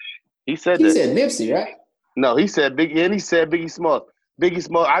that? He said that. He said Nipsey, right? No, he said Biggie, and he said Biggie Smalls. Biggie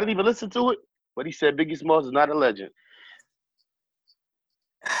Smalls, I didn't even listen to it, but he said Biggie Smalls is not a legend.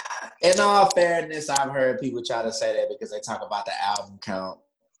 In all fairness, I've heard people try to say that because they talk about the album count.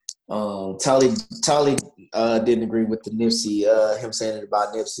 Tully didn't agree with the Nipsey, him saying it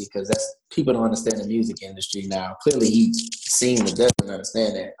about Nipsey, because that's people don't understand the music industry now. Clearly, he seemed to doesn't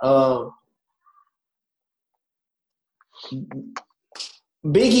understand that.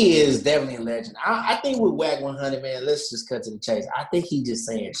 Biggie is definitely a legend. I think with Wack 100, man, let's just cut to the chase. I think he just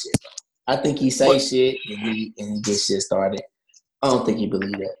saying shit. I think he say shit and he gets shit started. I don't think he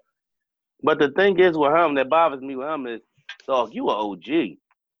believe that. But the thing is with him, that bothers me with him is, dog, you an OG.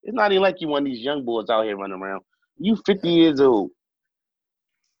 It's not even like you one of these young boys out here running around. You 50 years old.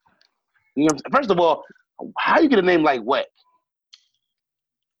 You know, first of all, how you get a name like Wack?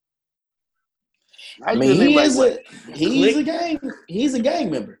 I mean, he's a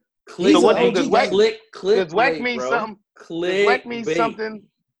gang member. Click, so what does Wack mean something? Does Wack mean something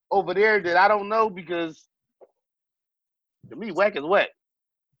over there that I don't know? Because to me, Wack is Wack.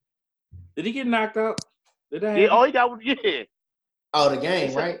 Did he get knocked out? Did that all he got was Oh, the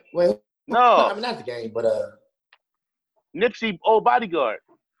game, right? Well, no, I mean not the game, but Nipsey old bodyguard.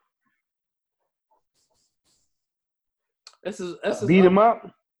 Beat him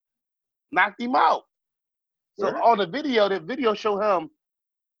up, knocked him out. So on the video show him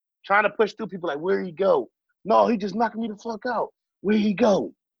trying to push through people like, where he go? No, he just knocking me the fuck out. Where he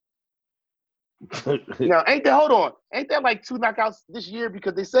go? Now, ain't that like 2 knockouts this year?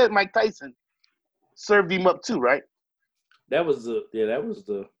 Because they said Mike Tyson served him up too, right? That was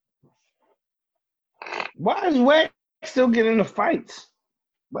the. Why is Wax still getting into fights?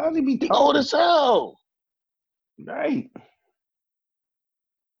 Why does he be talking? Old as hell. Right. You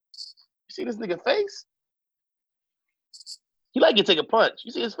see this nigga face? He like to take a punch.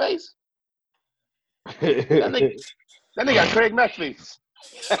 You see his face? That nigga got Craig Mack face.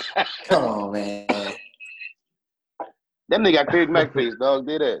 Come on, man. That nigga got Craig Mack face, dog.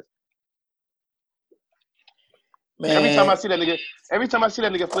 Did that. Man. Every time I see that nigga,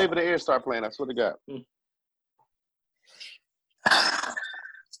 Flavor the Air start playing, I swear to God.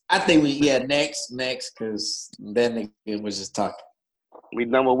 I think next, because that nigga was just talking. We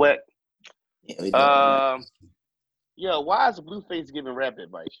done with wet. Yeah, we done. Yeah, why is Blueface giving rap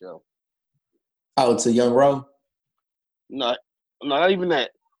advice, yo? Oh, to Young Ro? No, not even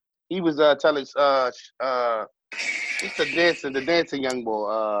that. He was telling it's the dancing young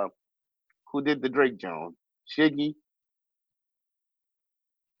boy who did the Drake Jones. Shiggy.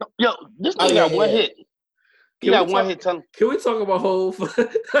 Yo, this nigga got one hit. He got one hit. Can we talk about Hov?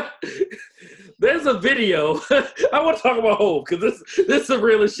 There's a video. I want to talk about Hov because this is the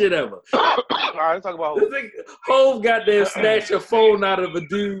realest shit ever. All right, let's talk about Hov. Hov got there, snatched a phone out of a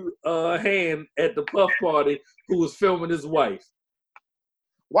dude's hand at the Puff Party who was filming his wife.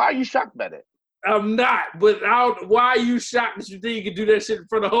 Why are you shocked by that? I'm not, but why are you shocked that you think you can do that shit in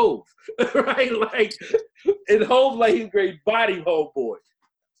front of Hov? Right? Like, and Hov, like, he's a great body homeboy.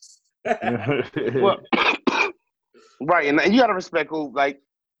 Well, right, and you gotta respect who, like.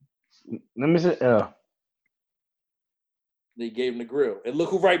 Let me say, They gave him the grill, and look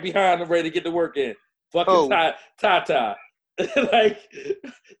who right behind him, ready to get the work in. Fucking Tata. Like,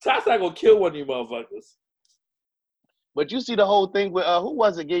 Tata gonna kill one of you motherfuckers. But you see the whole thing with who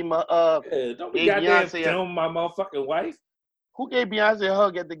was it? Gave don't be goddamn film my motherfucking wife. Who gave Beyonce a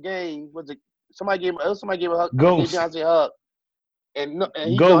hug at the game? Was it somebody gave a hug? Ghost. Gave Beyonce a hug. And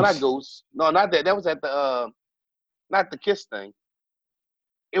he Ghost. No, not Ghost. No, not that. That was at the not the kiss thing.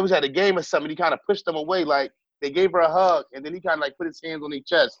 It was at a game or something. He kind of pushed them away, like they gave her a hug, and then he kind of like put his hands on their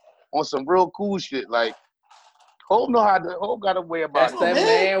chest on some real cool shit. Like Hov got a way about it. That's that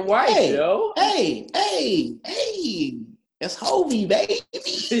man wife, yo. Hey. That's Hovey, baby.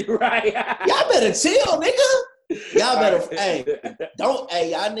 Right. Y'all better chill, nigga. Y'all better,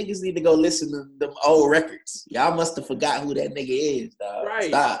 y'all niggas need to go listen to them old records. Y'all must have forgot who that nigga is, dog. Right.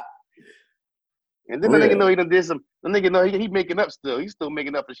 Stop. And then the nigga know he done did some. The nigga know he making up still. He's still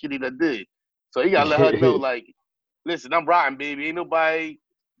making up for shit he done did. So he gotta let her know, like, listen, I'm riding, baby. Ain't nobody.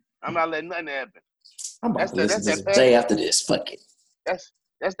 I'm not letting nothing happen. I'm about to listen to Jay after this. Fuck it. That's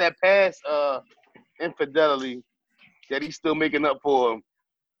that past infidelity that he's still making up for him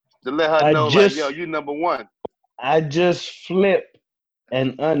to let her know, like, yo, you number one. I just flipped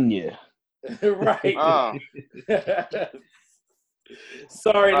an onion. Right.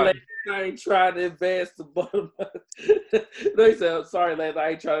 Sorry, ladies, I ain't trying to advance the butt of my... No, he said, sorry, ladies, I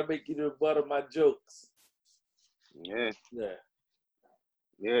ain't trying to make you the butt of my jokes. Yeah.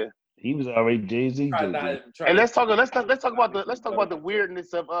 Yeah. He was already Jay-Z. And let's talk about the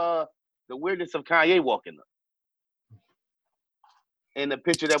weirdness of Kanye walking up. And the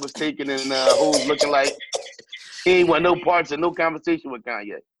picture that was taken and who's looking like he ain't want no parts and no conversation with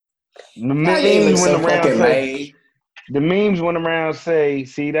Kanye. The memes went around say,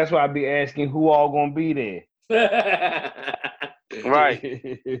 see, that's why I be asking who all gonna be there. Right.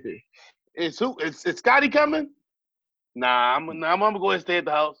 Is Scotty coming? Nah, I'm gonna go ahead and stay at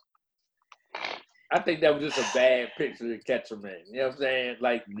the house. I think that was just a bad picture to catch him in. You know what I'm saying?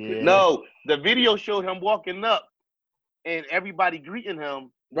 Like, no, the video showed him walking up and everybody greeting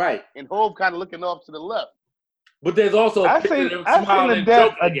him. Right. And Hov kind of looking off to the left. But there's also I seen a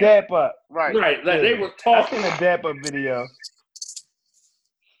dap up. Right. Right. Like they were talking. I seen a dap up video.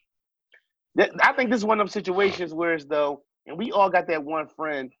 I think this is one of those situations where it's though, and we all got that one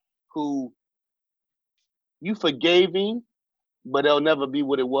friend who you forgave him, but it'll never be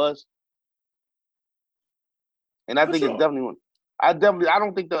what it was. And I think it's definitely one. I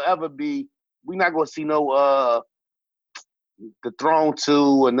don't think there'll ever be. We're not gonna see no The Throne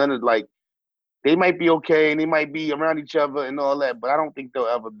 2 and none of like. They might be okay and they might be around each other and all that, but I don't think they'll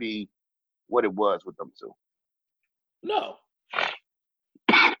ever be what it was with them two. No.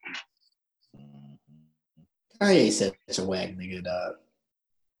 Kanye such a whack nigga, dog.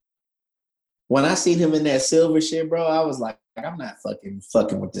 When I seen him in that silver shit, bro, I was like, I'm not fucking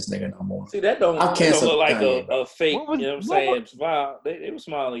with this nigga no more. See, that don't look like a fake. You know what I'm saying? Smile. They were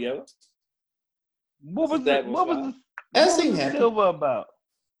smiling together. What was the Silver about?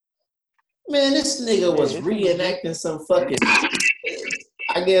 Man, this nigga was reenacting some fucking.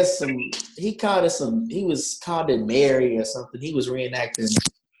 I guess he was called it Mary or something. He was reenacting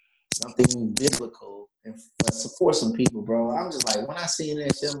something biblical and for some people, bro. I'm just like, when I seen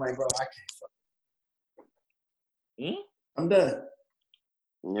that shit, I'm like, bro, I can't fuck. I'm done.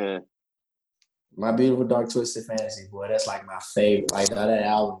 Yeah. My Beautiful Dark Twisted Fantasy, boy, that's like my favorite. Like, that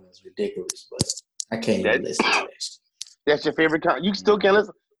album is ridiculous, but I can't even listen to that shit. That's your favorite Kanye? You still can't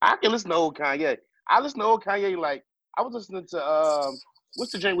listen? I can listen to old Kanye. I listen to old Kanye like, I was listening to,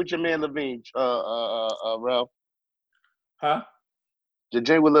 what's the joint with your man Levine, Ralph? Huh? The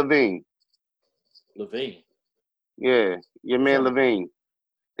joint with Levine. Levine? Yeah, your man Levine.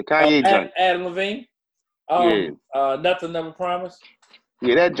 The Kanye joint. Adam Levine? Nothing Never Promised?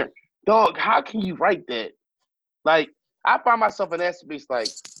 Yeah, that joint. Dog, how can you write that? Like, I find myself in that space like,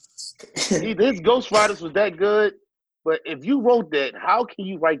 either his Ghost Riders was that good, but if you wrote that, how can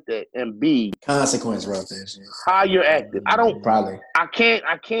you write that and be Consequence wrote that shit? How you're acting? I can't.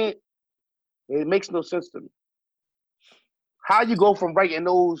 It makes no sense to me. How you go from writing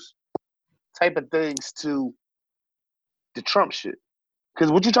those type of things to the Trump shit?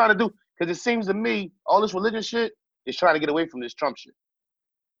 Because what you trying to do? Because it seems to me all this religion shit is trying to get away from this Trump shit.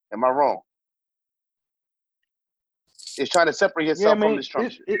 Am I wrong? It's trying to separate himself from this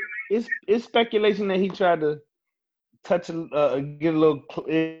Trump shit. It's speculation that he tried to touch get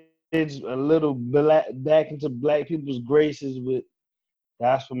a little back into black people's graces with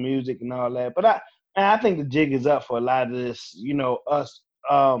gospel music and all that. But I think the jig is up for a lot of this. You know, us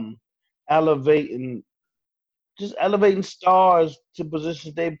elevating stars to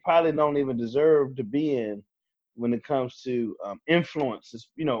positions they probably don't even deserve to be in when it comes to influences.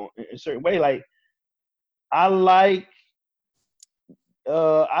 You know, in a certain way. Like I like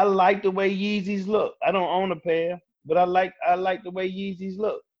the way Yeezys look. I don't own a pair, but I like the way Yeezys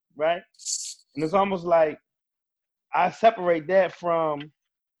look, right? And it's almost like I separate that from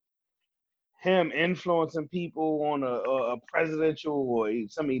him influencing people on a presidential or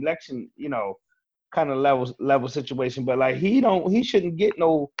some election, you know, kind of level situation. But like he shouldn't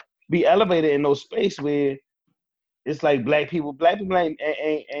be elevated in no space where it's like black people ain't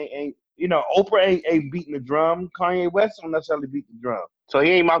you know, Oprah ain't beating the drum. Kanye West don't necessarily beat the drum. So he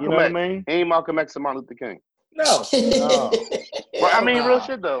ain't Malcolm X. I mean? He ain't Malcolm X and Martin Luther King. No. Well, I mean, real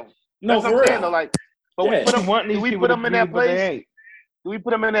shit though. No, that's for real. Saying, though. Like, but do we put them in that place? Do we put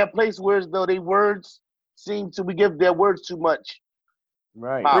them in that place where as though they words we give their words too much?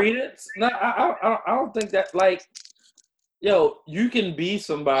 Right. Credence? No, I don't think that. Like, yo, you can be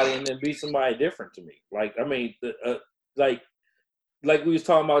somebody and then be somebody different to me. Like, I mean, like we was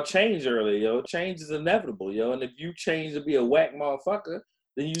talking about change earlier, yo. Change is inevitable, yo. And if you change to be a whack motherfucker,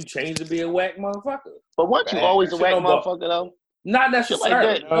 then you change to be a whack motherfucker. But weren't you always a whack motherfucker though? Not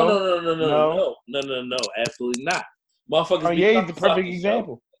necessarily. Like No. Absolutely not. Motherfuckers become the perfect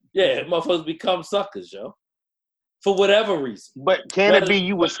example. Yeah, motherfuckers become suckers, yo. For whatever reason. But can it be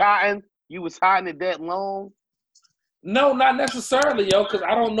you was hiding it that long? No, not necessarily, yo, because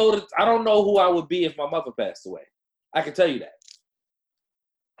I don't know who I would be if my mother passed away. I can tell you that.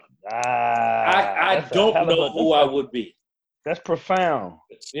 I don't know who I would be. That's profound.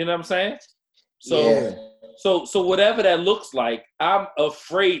 You know what I'm saying? So whatever that looks like, I'm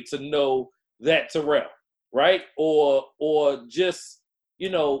afraid to know that Terrell, right? Or just, you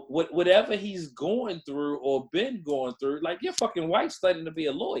know, whatever he's going through or been going through, like your fucking wife's studying to be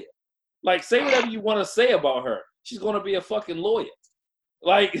a lawyer. Like, say whatever you want to say about her. She's going to be a fucking lawyer.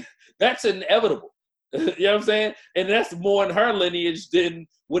 Like, that's inevitable. You know what I'm saying? And that's more in her lineage than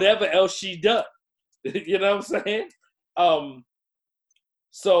whatever else she done. You know what I'm saying?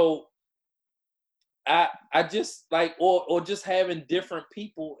 So I just like, or just having different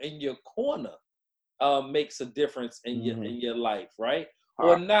people in your corner makes a difference in your life, right?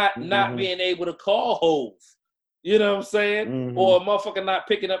 Or not being able to call Hove. You know what I'm saying? Or a motherfucker not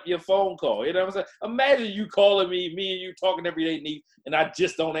picking up your phone call. You know what I'm saying? Imagine you calling me and you talking every day, Neef, and I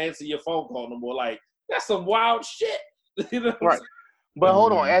just don't answer your phone call no more. Like, that's some wild shit. You know what I'm saying? But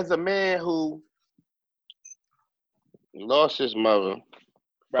hold on, as a man who lost his mother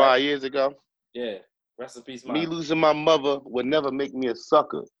 5 years ago. Yeah. Rest in peace, me losing my mother would never make me a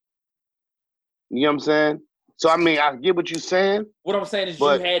sucker. You know what I'm saying? So, I mean, I get what you're saying. What I'm saying is you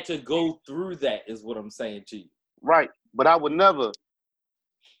had to go through that is what I'm saying to you. Right. But I would never.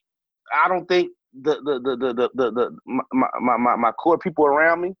 I don't think my core people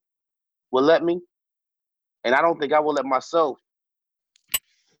around me will let me. And I don't think I will let myself.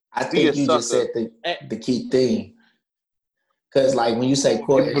 I think you just said the key thing. Because, like, when you say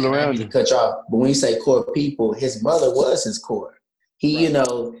core, I didn't mean to cut you off, but when you say core people, his mother was his core. He, you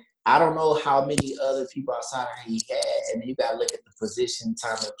know, I don't know how many other people outside of he had, and you got to look at the position,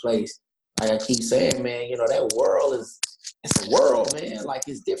 time, and place. Like I keep saying, man, you know, that world it's a world, man. Like,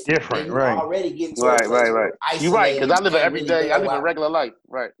 it's different. And right. Already getting to a place where You're right, because I live an everyday, I live a regular life.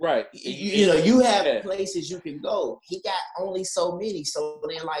 Right. You know, you have places you can go. He got only so many. So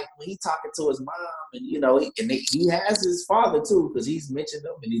then, like, when he talking to his mom, and, you know, he has his father, too, because he's mentioned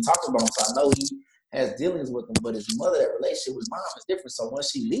them, and he talks about him, so I know he has dealings with him, but his mother, that relationship with mom is different. So once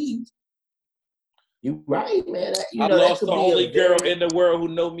she leaves, you right, man. I lost the only girl in the world who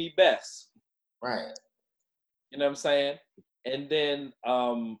know me best. Right. You know what I'm saying? And then,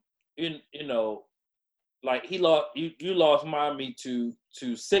 you know, like you lost mommy to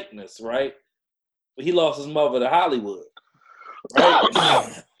sickness, right? But he lost his mother to Hollywood,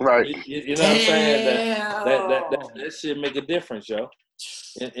 right? Right. You know what I'm saying? That shit make a difference, yo.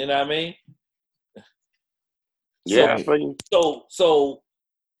 You know what I mean? Yeah. So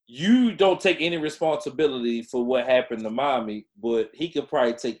you don't take any responsibility for what happened to mommy, but he could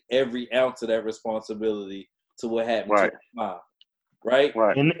probably take every ounce of that responsibility to what happened to his mom. Right?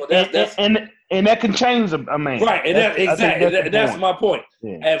 And, so that's and that can change a man. Right. And that's my point.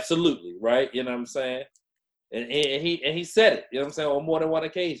 Yeah. Absolutely. Right. You know what I'm saying? And he said it, you know what I'm saying, on more than one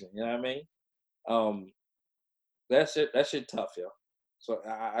occasion. You know what I mean? That shit tough, yo. So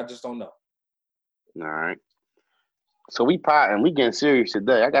I just don't know. All right. So we potting. We getting serious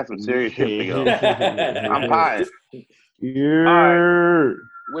today. I got some serious shit for y'all. I'm potting. Yeah. All right.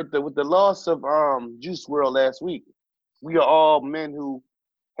 With the loss of Juice WRLD last week, we are all men who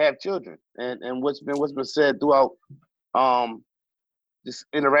have children, and what's been said throughout this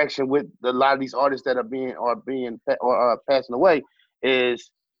interaction with a lot of these artists that are passing away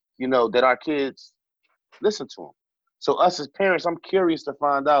is, you know, that our kids listen to them. So us as parents, I'm curious to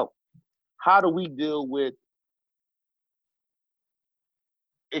find out, how do we deal with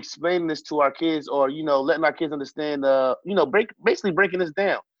explaining this to our kids, or, you know, letting our kids understand, you know, basically breaking this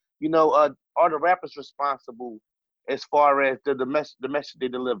down. You know, are the rappers responsible as far as the message they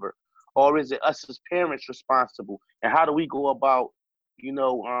deliver, or is it us as parents responsible? And how do we go about, you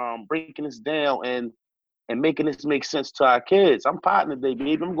know, breaking this down and making this make sense to our kids? I'm potting today,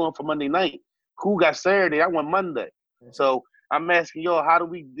 baby. I'm going for Monday night. Who got Saturday? I want Monday. So I'm asking y'all, how do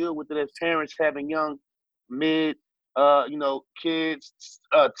we deal with it as parents, having young, mid, you know, kids,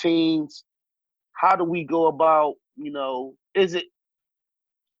 teens? How do we go about, you know, is it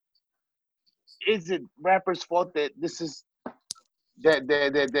rappers' fault that this is that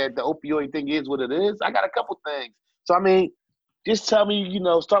the opioid thing is what it is? I got a couple things. So I mean, just tell me, you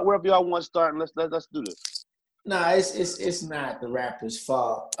know, start wherever y'all want to start, and let's do this. No, it's not the rapper's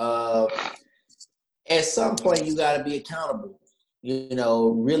fault. At some point, you got to be accountable. You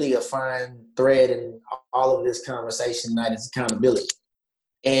know, really a fine thread in all of this conversation tonight is accountability.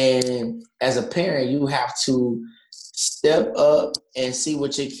 And as a parent, you have to step up and see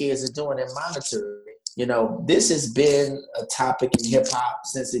what your kids are doing and monitor it. You know, this has been a topic in hip hop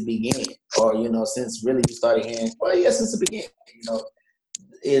since it began, or, you know, since really you started hearing, since it began, you know,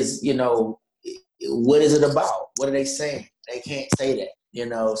 is, you know, what is it about? What are they saying? They can't say that, you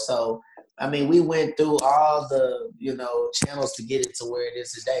know. So, I mean, we went through all the, you know, channels to get it to where it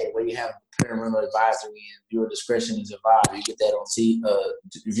is today, where you have parental advisory and viewer discretion is advised. You get that on TV.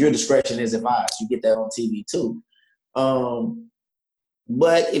 Viewer discretion is advised. You get that on TV too.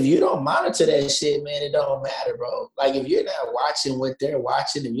 But if you don't monitor that shit, man, it don't matter, bro. Like, if you're not watching what they're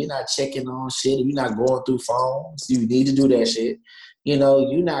watching, if you're not checking on shit, if you're not going through phones, you need to do that shit. You know,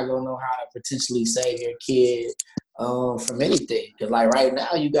 you're not gonna know how to potentially save your kid from anything. Because, like, right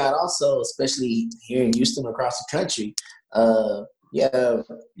now, you got also, especially here in Houston, across the country,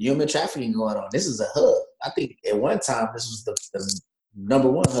 human trafficking going on. This is a hub. I think at one time this was the number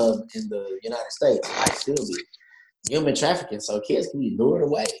one hub in the United States. It might still be human trafficking. So kids can be lured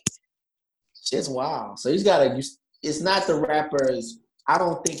away. Shit's wild. So it's not the rappers. I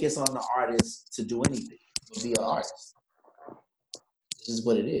don't think it's on the artist to do anything, to be an artist. This is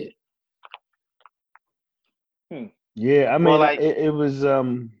what it is. Yeah, I mean, it was.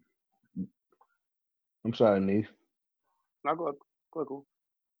 I'm sorry, Neef. No, go ahead.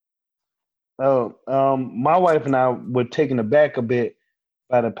 Oh, my wife and I were taken aback a bit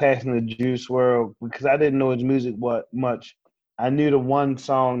by the passing of Juice WRLD because I didn't know his music much. I knew the one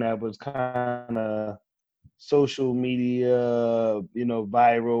song that was kind of social media, you know,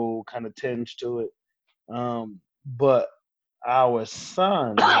 viral kind of tinge to it. But our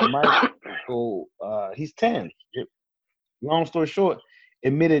son, Mike, Michael, he's 10. Long story short,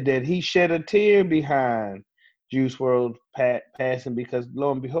 admitted that he shed a tear behind Juice WRLD passing because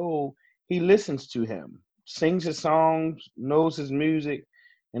lo and behold, he listens to him, sings his songs, knows his music,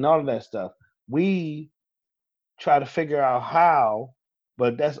 and all of that stuff. We try to figure out how,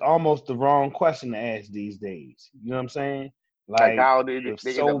 but that's almost the wrong question to ask these days. You know what I'm saying? Like how they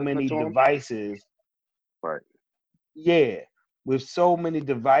so many devices. Right. Yeah. With so many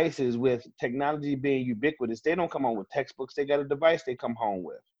devices, with technology being ubiquitous, they don't come home with textbooks. They got a device they come home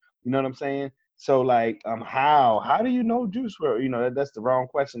with. You know what I'm saying? So like, how do you know Juice WRLD? You know, that's the wrong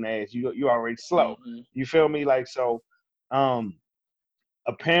question to ask. You already slow. Mm-hmm. You feel me? Like, so,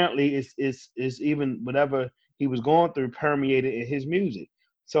 apparently it's even whatever he was going through permeated in his music.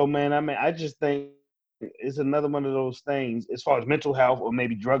 So man, I just think it's another one of those things as far as mental health or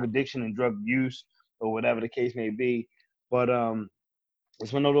maybe drug addiction and drug use or whatever the case may be. But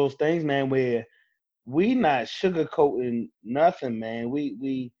it's one of those things, man, where we not sugarcoating nothing, man.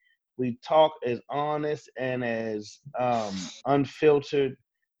 We talk as honest and as unfiltered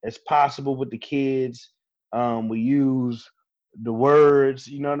as possible with the kids. We use the words,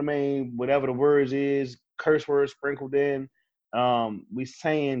 you know what I mean? Whatever the words is, curse words sprinkled in. We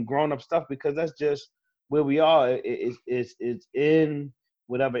saying grown up stuff because that's just where we are. It's in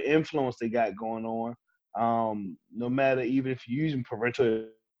whatever influence they got going on. No matter, even if you're using parental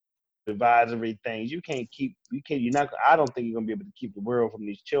advisory things, I don't think you're gonna be able to keep the world from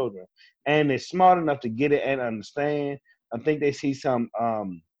these children. And they're smart enough to get it and understand. I think they see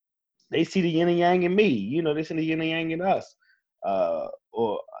they see the yin and yang in me. You know, they see the yin and yang in us.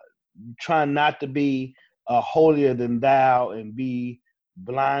 Or trying not to be holier than thou and be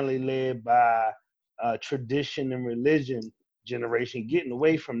blindly led by tradition and religion generation, getting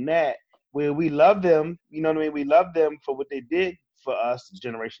away from that, where we love them, you know what I mean? We love them for what they did for us,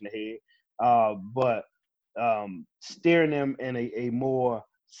 generation ahead, but steering them in a more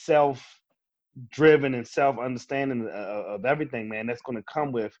self-driven and self-understanding of everything, man. That's going to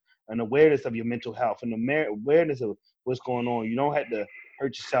come with an awareness of your mental health and awareness of what's going on. You don't have to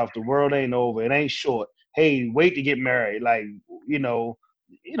hurt yourself. The world ain't over. It ain't short. Hey, wait to get married. Like, you know,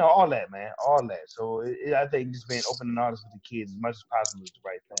 all that, man, all that. So I think just being open and honest with the kids as much as possible is the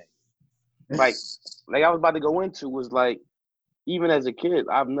right thing. Like I was about to go into was like, even as a kid,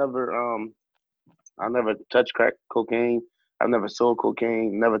 I never touched crack cocaine. I've never sold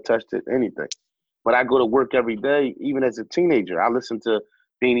cocaine, never touched it, anything. But I go to work every day, even as a teenager. I listen to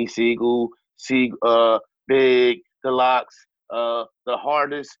Beanie Siegel, Big, The Lox, the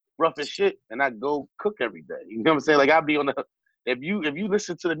hardest, roughest shit, and I go cook every day. You know what I'm saying? Like I'll be on the. If you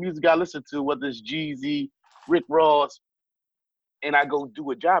listen to the music I listen to, whether it's Jeezy, Rick Ross, and I go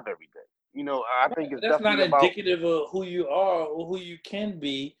do a job every day. You know, I think it's that's definitely not indicative of who you are or who you can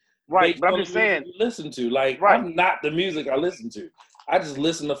be. Right, but I'm just saying. You listen to, like, right. I'm not the music I listen to. I just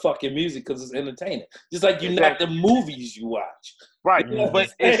listen to fucking music because it's entertaining. Just like you're not the movies you watch. Right, you know,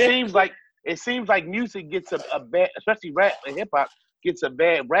 but it seems like music gets a bad, especially rap and hip hop gets a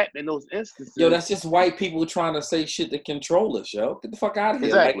bad rap in those instances. Yo, that's just white people trying to say shit to control us, yo. Get the fuck out of here.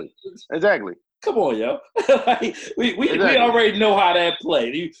 Exactly. Come on, yo. Like, we already know how that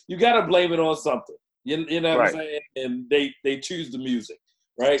played. You got to blame it on something. You know what I'm saying? And they choose the music,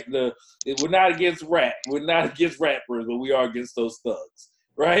 right? We're not against rap. We're not against rappers, but we are against those thugs,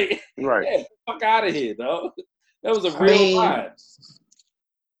 right? Right. Yeah, fuck out of here, dog. That was a real line.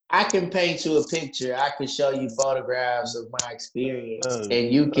 I can paint you a picture. I can show you photographs of my experience,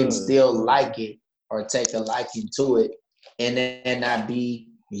 and you can still like it or take a liking to it, and then not be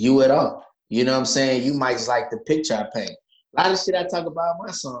you at all. You know what I'm saying? You might just like the picture I paint. A lot of shit I talk about in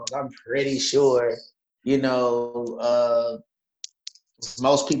my songs, I'm pretty sure, you know,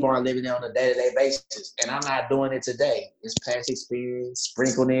 most people aren't living it on a day-to-day basis, and I'm not doing it today. It's past experience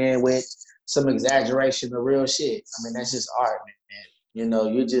sprinkled in with some exaggeration of real shit. I mean, that's just art, man. You know,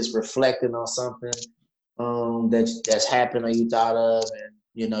 you're just reflecting on something that's happened or you thought of, and,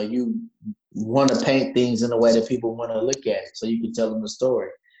 you know, you want to paint things in a way that people want to look at it so you can tell them a story.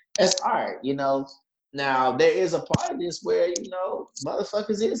 That's art, you know. Now, there is a part of this where, you know,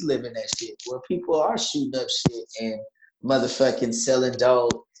 motherfuckers is living that shit, where people are shooting up shit and motherfucking selling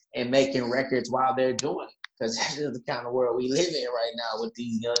dope and making records while they're doing it. Because that's just the kind of world we live in right now with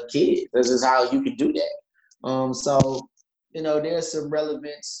these young kids. This is how you can do that. So, you know, there's some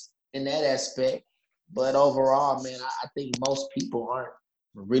relevance in that aspect. But overall, man, I think most people aren't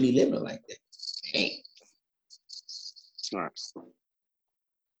really living like that. Damn. Nice.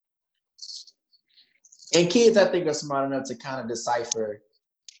 And kids, I think, are smart enough to kind of decipher,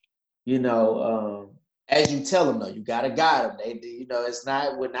 you know, as you tell them, though, you gotta guide them. They,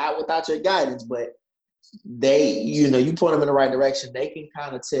 we're not without your guidance, but they, you point them in the right direction. They can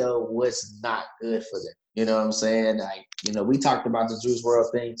kind of tell what's not good for them. You know what I'm saying? Like, we talked about the Juice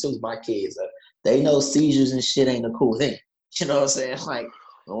WRLD thing too. My kids, they know seizures and shit ain't a cool thing. You know what I'm saying? Like,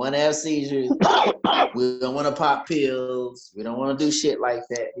 we want to have seizures. We don't want to pop pills. We don't want to do shit like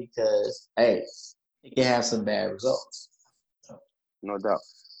that because, hey, it can have some bad results. No doubt.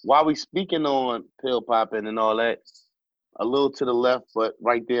 While we speaking on pill popping and all that, a little to the left, but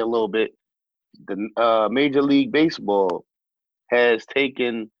right there a little bit, the Major League Baseball has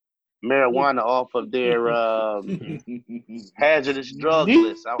taken marijuana off of their hazardous drug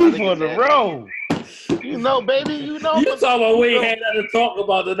list. I think for the road. You know, baby, you know. You talking about we ain't had nothing to talk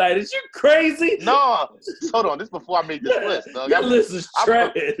about tonight? Is you crazy? No, hold on. This is before I made this list. Dog. Your list is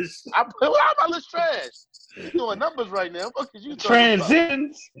trash. How my list trash? You doing numbers right now? What you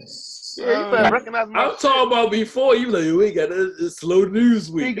Transitions. Yeah, you better recognize my I'm talking about before you like we got a slow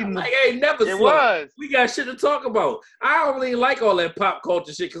news week. Like, hey, never it slow. Was. We got shit to talk about. I don't really like all that pop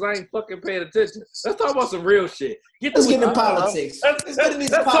culture shit because I ain't fucking paying attention. Let's talk about some real shit. Let's get into politics. Let's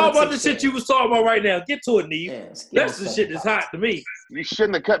talk about the shit you was talking about right now. Get to it, Neve. Yeah, that's the shit that's hot to me. You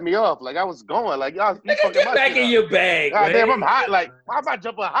shouldn't have cut me off. Like I was going. Like y'all. Nigga, get back in your bag. God damn, I'm hot. Like why am I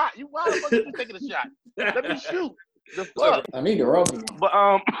jumping hot? Why the fuck you taking a shot? Let me shoot. The fuck. I need to roll me. But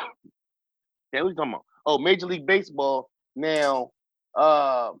yeah, what you talking about? Oh, Major League Baseball now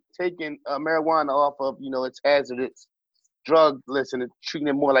taking marijuana off of its hazardous drug list and treating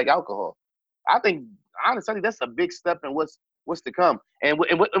it more like alcohol. I think honestly that's a big step in what's to come. And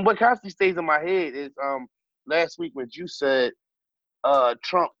what constantly stays in my head is last week when you said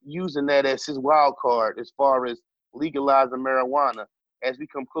Trump using that as his wild card as far as legalizing marijuana as we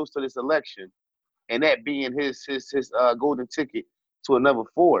come close to this election, and that being his golden ticket to another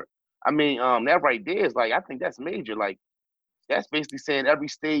four. I mean, that right there is like I think that's major. Like that's basically saying every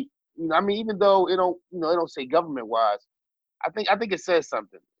state. I mean, even though it don't say government wise, I think it says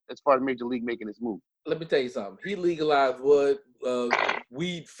something as far as Major League making this move. Let me tell you something. He legalized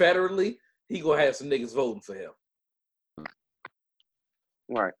weed federally. He gonna have some niggas voting for him.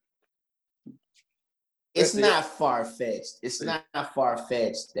 Right. It's not far-fetched. It's not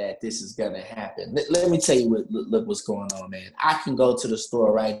far-fetched that this is going to happen. Let me tell you look what's going on, man. I can go to the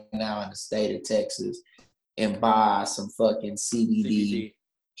store right now in the state of Texas and buy some fucking CBD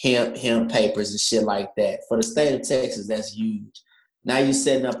hemp papers and shit like that. For the state of Texas, that's huge. Now you're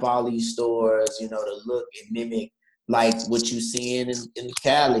setting up all these stores, to look and mimic like what you're seeing in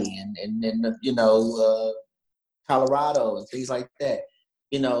Cali and Colorado and things like that.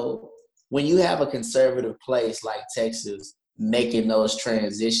 When you have a conservative place like Texas making those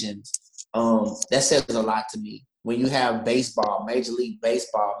transitions, that says a lot to me. When you have baseball, Major League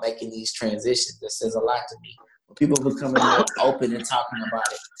Baseball making these transitions, that says a lot to me. When people becoming more open and talking about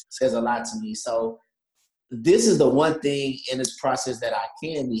it, says a lot to me. So this is the one thing in this process that I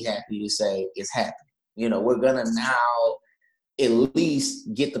can be happy to say is happening. We're going to now at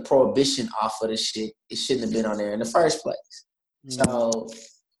least get the prohibition off of this shit. It shouldn't have been on there in the first place. So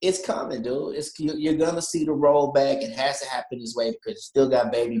it's coming, dude. You're going to see the rollback. It has to happen this way because you still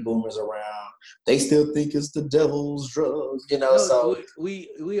got baby boomers around. They still think it's the devil's drugs, so.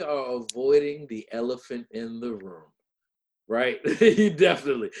 We are avoiding the elephant in the room, right?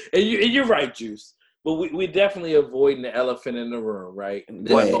 Definitely. And you're right, Juice. But we definitely avoiding the elephant in the room, right?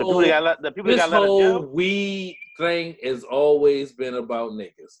 This whole weed thing has always been about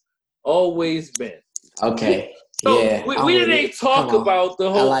niggas. Always been. Okay. So yeah. We didn't talk about the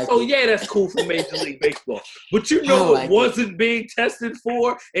whole. That's cool for Major League Baseball. But what wasn't being tested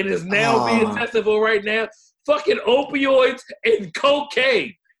for and is now being tested for right now? Fucking opioids and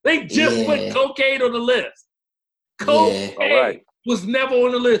cocaine. They just put cocaine on the list. Cocaine was never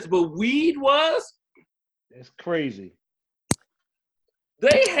on the list, but weed was. That's crazy.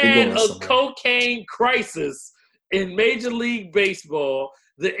 They had a cocaine crisis in Major League Baseball,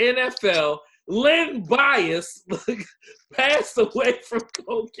 the NFL. Len Bias passed away from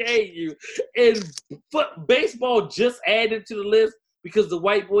cocaine use, and baseball just added to the list because the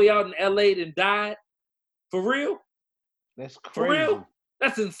white boy out in LA then died. For real? That's crazy. For real?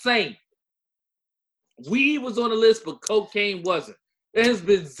 That's insane. Weed was on the list, but cocaine wasn't. There has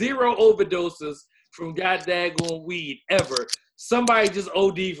been 0 overdoses from goddamn weed ever. Somebody just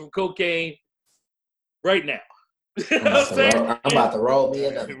OD'd from cocaine right now. I'm about to roll me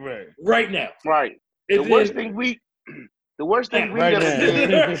another. Right now. Right. The worst thing weed ever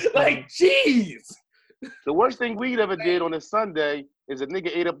did. Like, jeez. The worst thing weed ever did on a Sunday is a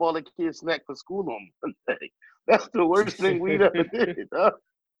nigga ate up all the kids' snack for school on Monday. That's the worst thing weed ever did, huh?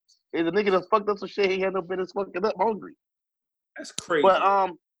 Is a nigga that fucked up some shit, he had no business fucking up hungry. That's crazy. But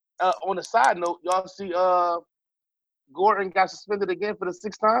on the side note, y'all see Gordon got suspended again for the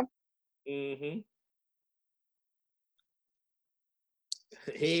 6th time? Mm-hmm.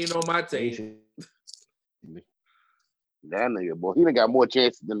 He ain't on my team. That nigga, boy, he done got more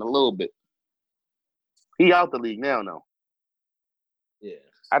chances than a little bit. He out the league now, though. Yeah.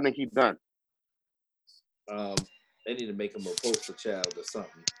 I think he's done. They need to make him a poster child or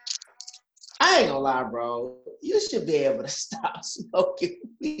something. I ain't gonna lie, bro. You should be able to stop smoking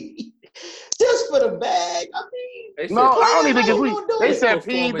weed just for the bag. I mean, no, I don't even think it's weed. They said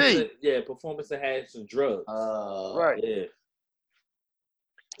PED. Yeah, performance enhancing drugs. Right. Yeah.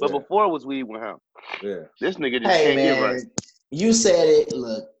 But before it was weed with him. Yeah. This nigga just can't get right. You said it.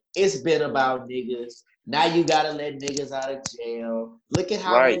 Look, it's been about niggas. Now you gotta let niggas out of jail. Look at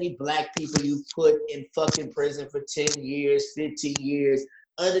how many black people you put in fucking prison for 10 years, 15 years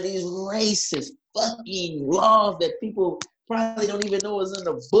under these racist fucking laws that people probably don't even know is in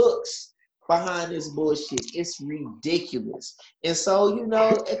the books behind this bullshit. It's ridiculous. And so, you know,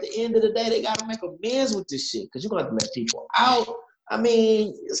 at the end of the day, they gotta make amends with this shit because you're gonna have to let people out. I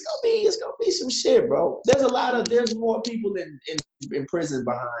mean, it's gonna be some shit, bro. There's more people in prison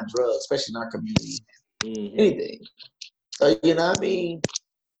behind drugs, especially in our community. Mm-hmm. Anything. So, you know what I mean?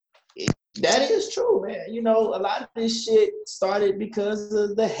 That is true, man. You know, a lot of this shit started because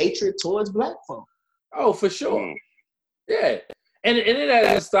of the hatred towards black folk. Oh, for sure. Yeah. And it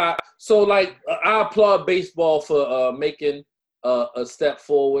hasn't stopped. So, like, I applaud baseball for making a step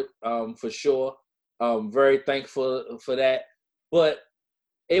forward, for sure. Very thankful for that. But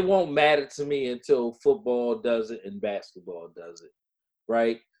it won't matter to me until football does it and basketball does it,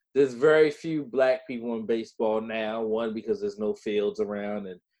 right? There's very few black people in baseball now. One, because there's no fields around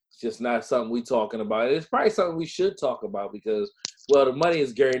and it's just not something we're talking about. It's probably something we should talk about because, well, the money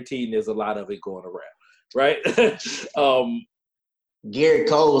is guaranteed and there's a lot of it going around, right? Garrett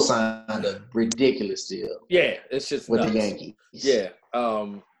Cole signed a ridiculous deal. Yeah, it's just with nuts. The Yankees. Yeah.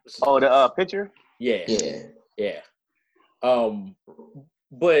 The pitcher? Yeah. Yeah. Yeah.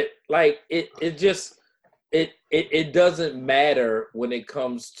 But like it doesn't matter when it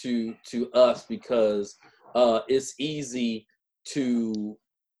comes to us because it's easy to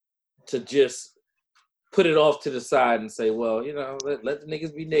just put it off to the side and say, well, you know, let the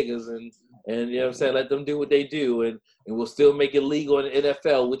niggas be niggas and you know what I'm saying, let them do what they do and we'll still make it legal in the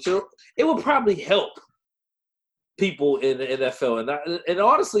NFL, which it will probably help people in the NFL. And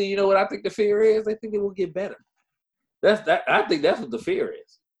honestly, you know what I think the fear is? I think it will get better. I think that's what the fear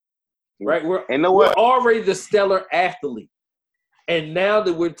is. Right? We're already the stellar athlete. And now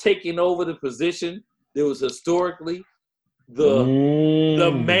that we're taking over the position that was historically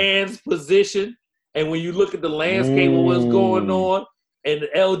the man's position, and when you look at the landscape of what's going on, and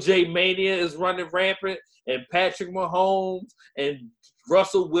LJ Mania is running rampant, and Patrick Mahomes, and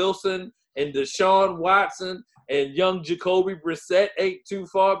Russell Wilson, and Deshaun Watson, and young Jacoby Brissett ain't too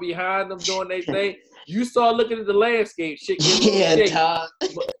far behind them doing their thing. You start looking at the landscape, shit.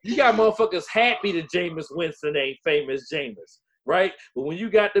 You got motherfuckers happy that Jameis Winston ain't famous Jameis, right? But when you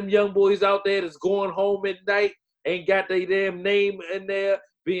got them young boys out there that's going home at night, ain't got their damn name in there,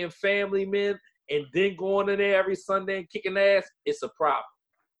 being family men, and then going in there every Sunday and kicking ass, it's a problem,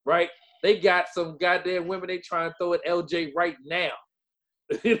 right? They got some goddamn women they trying to throw at LJ right now.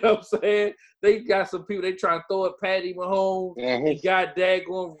 You know what I'm saying? They got some people they trying to throw at Patty Mahomes. And got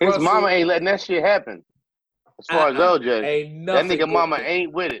daggone his Russell. mama ain't letting that shit happen. As far as LJ, ain't nothing. That nigga mama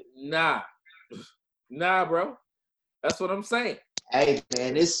ain't with it. Nah, bro. That's what I'm saying. Hey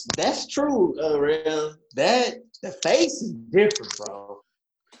man, that's true, real. That the face is different, bro.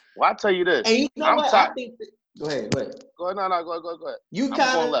 Well, I tell you this. And you know what? I think go ahead. Go ahead. Go ahead. You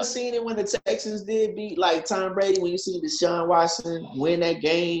kind of seen it when the Texans did beat like Tom Brady. When you see Deshaun Watson win that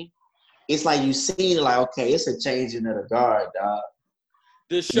game, it's like you seen it. Like, okay, it's a changing of the guard, dog.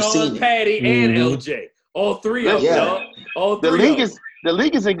 Deshaun, Patty, and LJ, all three of them. Dog. All three. The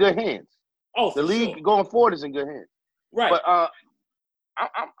league is in good hands. Oh, the league going forward is in good hands. Right. But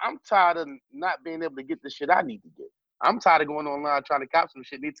I'm tired of not being able to get the shit I need to get. I'm tired of going online trying to cop some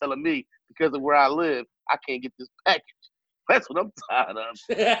shit. They telling me because of where I live, I can't get this package. That's what I'm tired of.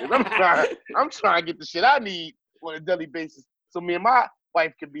 I'm trying to get the shit I need on a daily basis, so me and my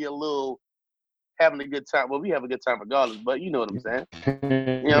wife could be having a good time. Well, we have a good time regardless, but you know what I'm saying.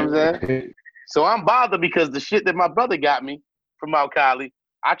 You know what I'm saying? So I'm bothered because the shit that my brother got me from Mount Cali,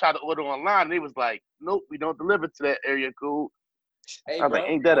 I tried to order online. And they was like, nope, we don't deliver to that area code. Hey, I was bro, like,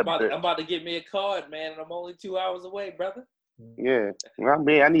 ain't that I'm about to get me a card, man, and I'm only 2 hours away, brother. Yeah,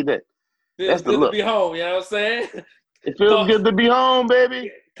 I need that. Feels good to be home, you know what I'm saying? It feels good to be home,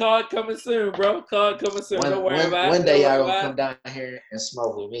 baby. Card coming soon, bro. Card coming soon. Don't worry about it. One day y'all gonna come down here and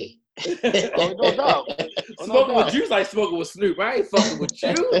smoke with me. Oh, no doubt. Smoking with you's like smoking with Snoop. I ain't fucking with you.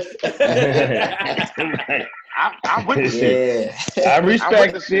 I'm with the shit. I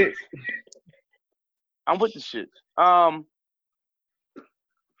respect the shit. I'm with the shit.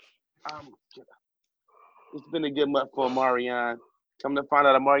 It's been a good month for Omarion. Come to find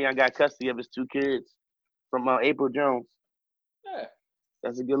out, Omarion got custody of his 2 kids from April Jones. Yeah.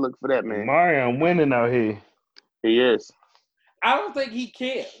 That's a good look for that, man. Omarion winning out here. He is. I don't think he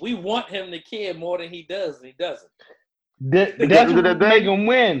can. We want him to care more than he does, and he doesn't. That's what make him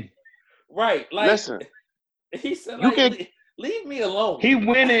win. Right. Like, listen, he said, like, leave me alone. He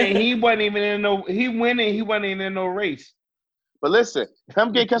winning. He wasn't even in no. He winning. He wasn't even in no race. But listen,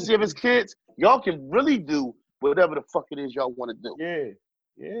 him get custody of his kids, y'all can really do whatever the fuck it is y'all want to do.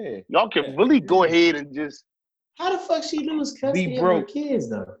 Yeah. Y'all can really go ahead and just. How the fuck she lose custody of her kids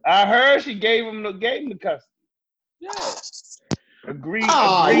though? I heard she gave him the custody. Yeah. Agreed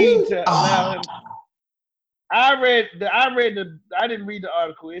to allow him. I didn't read the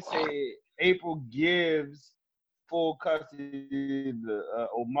article. It said April gives full custody to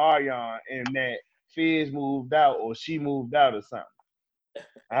Omarion and that Fizz moved out or she moved out or something.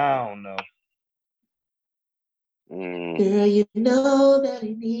 I don't know. Girl, you know that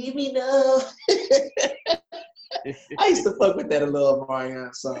you need me now. I used to fuck with that a little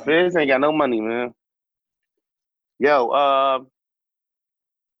Omarion song. Fizz ain't got no money, man. Yo,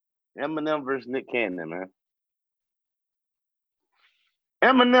 Eminem versus Nick Cannon, man.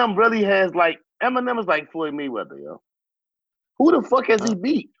 Eminem really has Eminem is like Floyd Mayweather, yo. Who the fuck has he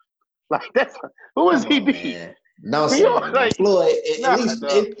beat? Like who has he beat? Man. No, sir. Like, Floyd. At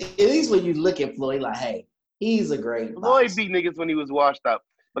least when you look at Floyd, like, hey, he's a great. Floyd beat niggas when he was washed up,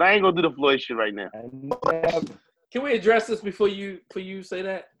 but I ain't gonna do the Floyd shit right now. Can we address this before you say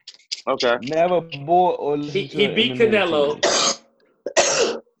that? Okay. Never bought or he beat Canelo.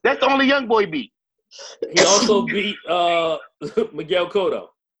 That's the only young boy beat. He also beat Miguel Cotto.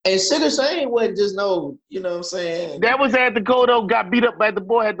 And Sugar Shane wasn't just no, you know what I'm saying? That was after Cotto got beat up by the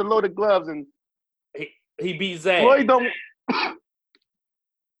boy, had the loaded gloves, and he beat Zach. Floyd don't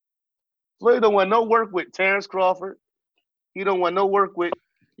want no work with Terrence Crawford. He don't want no work with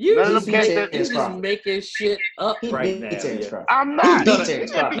none of them cats. He's just making shit up right now. I'm not. You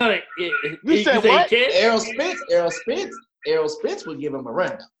said what? Errol Spence would give him a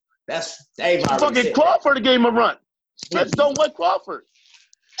run. That's Dave. Fucking Crawford gave him a run. Let's don't want Crawford.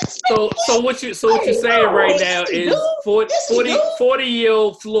 So what you're saying right now is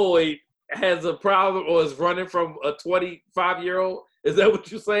 40-year-old Floyd has a problem or is running from a 25-year-old? Is that what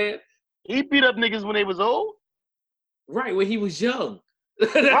you're saying? He beat up niggas when they was old. Right, when he was young.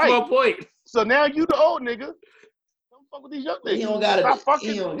 That's my point. So now you the old nigga. Don't fuck with these young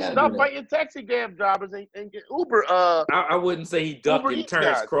niggas. Stop fighting taxi cab drivers and get Uber. I wouldn't say he ducked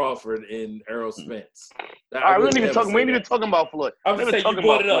Terrence Crawford and Errol Spence. We ain't even talking about Floyd. I'm just saying you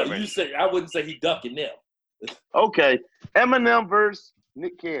brought it up. You said I wouldn't say he ducking them. Okay, Eminem versus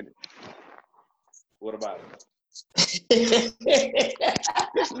Nick Cannon. What about it?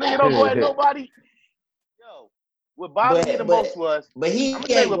 This nigga don't go at nobody. Yo, what bothered me the most was. But he I'm gonna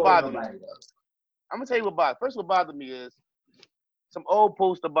tell you what bothered me. I'm gonna tell you what bothered. First, what bothered me is some old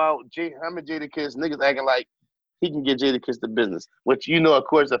post about him and Jadakiss niggas acting like he can get Jadakiss the business, which of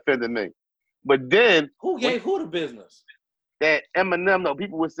course offended me. But then who gave who the business? That Eminem. No,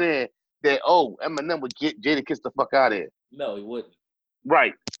 people were saying that Eminem would get Jadakiss the fuck out of here. No, he wouldn't.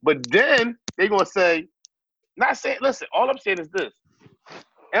 Right, but then they gonna say, not saying. Listen, all I'm saying is this: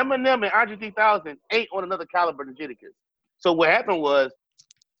 Eminem and Andre 3000 ain't on another caliber than Jadakiss. So what happened was,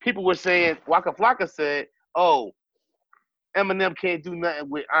 people were saying, Waka Flocka said, Eminem can't do nothing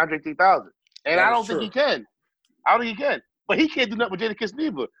with Andre 3000. And I don't think he can. I don't think he can. But he can't do nothing with Jadakiss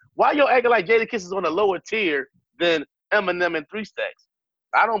neither. Why y'all acting like Jadakiss is on a lower tier than Eminem and 3 Stacks?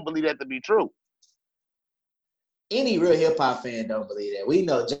 I don't believe that to be true. Any real hip hop fan don't believe that. We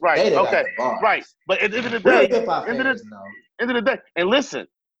know right. Okay. Right. But at the end of the day, end of the day, and listen,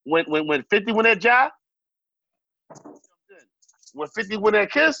 when 50 win that job, when 50 win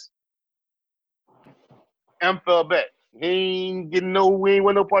that Kiss, M fell back. He ain't getting we ain't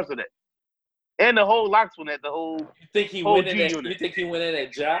win no parts of that. And the whole Locks won that, the whole. You think he went in that? You think he went in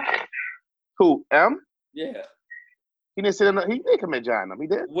that job? Who? M? Yeah. He didn't say that. He did commit job. He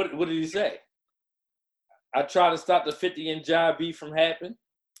did. What did he say? I try to stop the 50 and job beef from happening.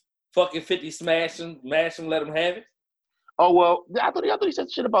 Fucking 50 smash him, let him have it. Oh well, I thought he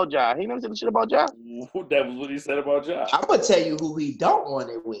said shit about Ja. He never said shit about Ja. That was what he said about Ja. I'm gonna tell you who he don't want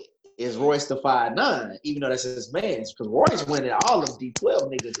it with. is Royce the 5'9", even though that's his man's, because Royce winning all them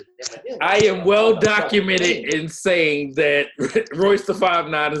D12 niggas. I am well documented in saying that Royce the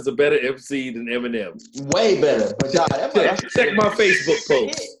 5'9" is a better MC than Eminem. Way better. But dog, check my Facebook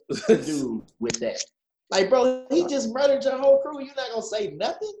post. To do with that. Like, bro, he just murdered your whole crew. You're not gonna say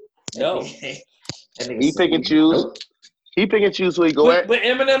nothing? No. He pick and choose. Nope. He pick and choose who he go at. But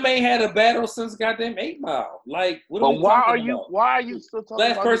Eminem ain't had a battle since goddamn 8 Mile. Like, what are we talking about? Why are you still talking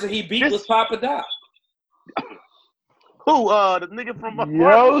Last about person he beat was Papa Doc. Who? The nigga from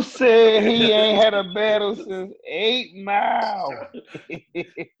Yo said he ain't had a battle since 8 Mile.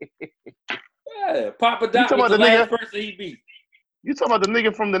 Yeah, Papa Doc was the last person he beat. You talking about the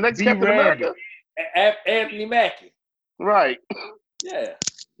nigga from the next Captain America? Anthony Mackie. Right. Yeah.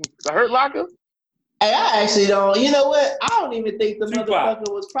 The Hurt Locker? Hey, I actually don't. You know what? I don't even think the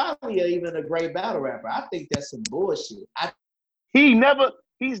motherfucker was probably even a great battle rapper. I think that's some bullshit. He's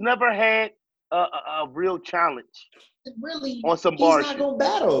never had a real challenge. Really, on some bar he's not gonna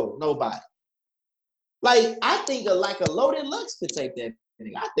battle nobody. Like, I think a Loaded Lux could take that.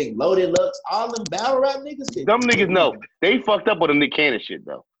 I think Loaded Lux, all them battle rap niggas could. Them niggas know. They fucked up with the Nick Cannon shit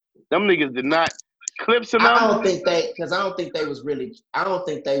though. Them niggas did not. Clips and I don't think they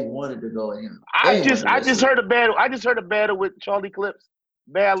wanted to go in. I just heard a battle with Charlie Clips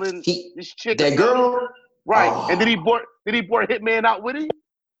battling this chick. That girl? Right. Oh. And then he brought Hitman out with him.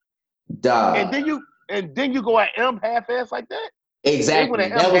 Dog. And then you go at M half-ass like that? Exactly. They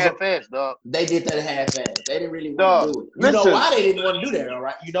went at M half-ass, dog. They did that half-ass. They didn't really want to do it. You know why they didn't want to do that, all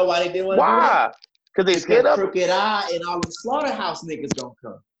right? You know why they didn't want to do that? Why? Because they scared up. Crooked Eye and all the Slaughterhouse niggas gonna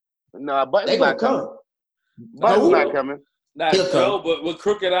come. No, but they gonna come. Button's not coming. Not Joe, but with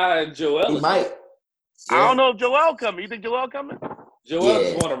Crooked Eye and Joel. He might. Yeah. I don't know if Joel coming. You think Joel coming? Joel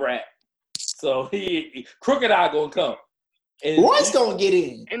just want to rap. So he Crooked Eye gonna come. And Roy's gonna get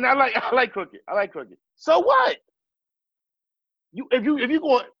in. And I like Crooked. So what? If you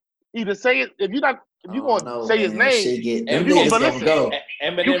going either say it, if you going to say his name, Eminem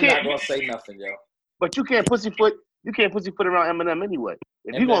not gonna say nothing, yo. But you can't pussyfoot around Eminem anyway.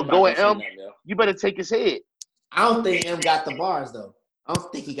 If you gonna go at M, you better take his head. I don't think M got the bars though. I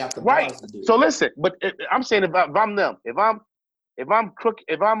don't think he got the bars to do it. So listen, but I'm saying if I'm them, if I'm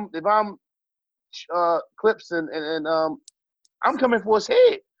Clips and I'm coming for his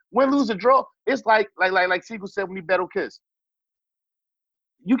head. Win, lose, or draw. It's like Siegel said when he battled Kiss.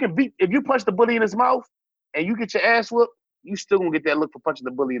 You can beat if you punch the bully in his mouth and you get your ass whooped, you still gonna get that look for punching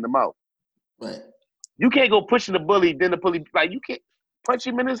the bully in the mouth. Right. You can't go pushing the bully, then the bully you can't punch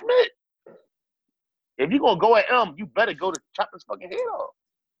him in his mid. If you're gonna go at M, you better go to chop his fucking head off.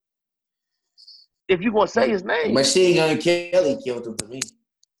 If you're gonna say his name. Machine Gun Kelly killed him for me.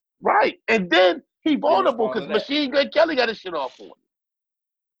 Right. And then he vulnerable because Machine Gun Kelly got his shit off on him.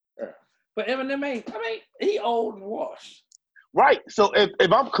 But Eminem he old and washed. Right. So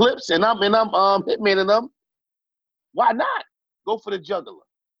if I'm Clips and I'm Hitman and them, why not go for the juggler?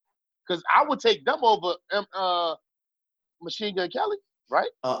 Because I would take them over Machine Gun Kelly, right?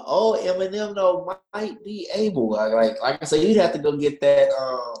 Eminem though might be able. Like I said, you'd have to go get that.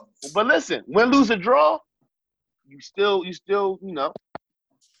 But listen, win, lose, or draw, you still you still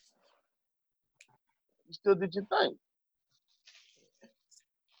did your thing.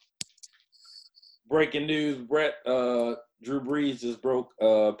 Breaking news, Brett. Drew Brees just broke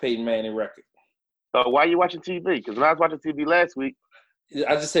Peyton Manning record. Why are you watching TV? Because when I was watching TV last week,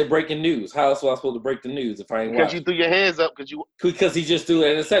 I just said breaking news. How else was I supposed to break the news if I ain't watching? Because you threw your hands up. Because he just threw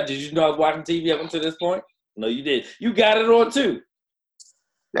it in the set. Did you know I was watching TV up until this point? No, you did. You got it on too.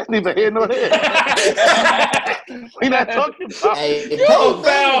 That's neither here nor there. We not talking about. Hey, you a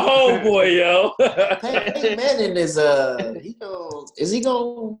foul homeboy, yo. Peyton Manning is he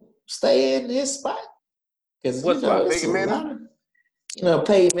gonna stay in his spot? Because Peyton Manning?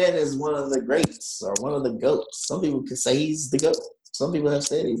 Peyton Manning is one of the greats or one of the GOATs. Some people can say he's the GOAT. Some people have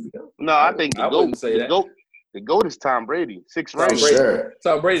said he's the GOAT. No, I think the GOAT is Tom Brady. 6 rings. Sure.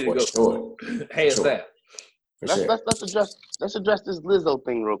 Tom Brady the GOAT. Sure. Hands down. Let's address this Lizzo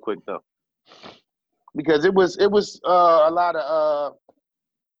thing real quick though, because it was a lot of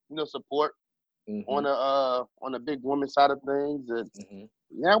support on the big woman side of things, and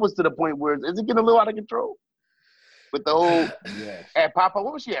that was to the point where is it getting a little out of control with the whole at Popeye.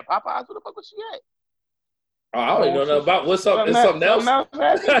 What was she at? Popeyes? What the fuck was she at? Oh, I don't even know nothing about what's up. Is something else? I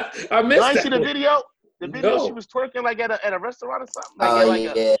missed that. You see the video? The video she was twerking like at a restaurant or something.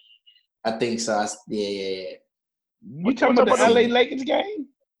 Yeah, I think so. Yeah. You talking about the LA Lakers game?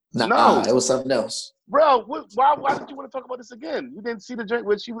 No, it was something else. Bro, why did you want to talk about this again? You didn't see the joint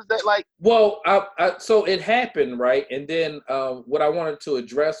where she was at like. Well, so it happened, right? And then what I wanted to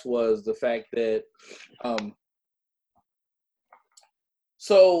address was the fact that,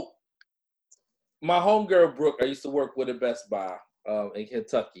 so my homegirl Brooke, I used to work with at Best Buy in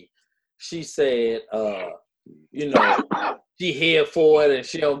Kentucky. She said, she here for it and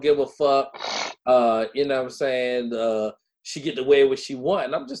she don't give a fuck. You know what I'm saying? She get to wear what she want.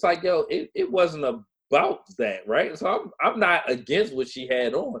 And I'm just like, yo, it wasn't about that, right? So I'm not against what she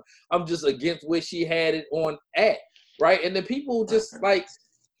had on. I'm just against where she had it on at, right? And then people just like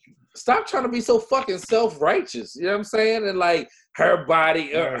stop trying to be so fucking self-righteous. You know what I'm saying? And like her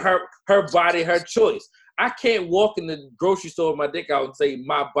body, her body, her choice. I can't walk in the grocery store with my dick out and say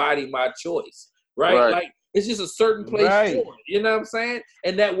my body, my choice, right? Like it's just a certain place for it. You know what I'm saying?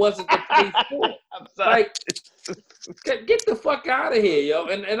 And that wasn't the place for it. I'm sorry. Like, get the fuck out of here, yo.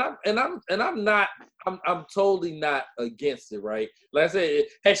 I'm totally not against it, right? Like I said,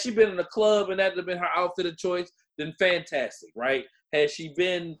 had she been in a club and that had been her outfit of choice, then fantastic, right? Had she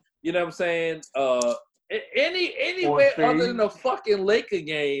been, you know what I'm saying, anywhere other than a fucking Laker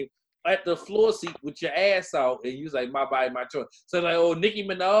game at the floor seat with your ass out, and you was like, my body, my choice. So like, oh, Nicki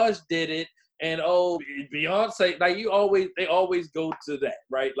Minaj did it. And oh, Beyonce, like they always go to that,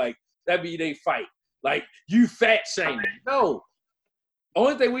 right? Like that be they fight. Like you fat shaming. No.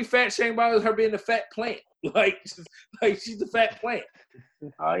 Only thing we fat shame about is her being a fat plant. Like she's a fat plant.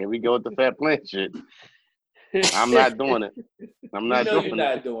 Here we go with the fat plant shit. I'm not doing it. I'm not doing it. You're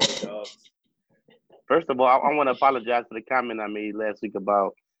not doing it, dog. First of all, I want to apologize for the comment I made last week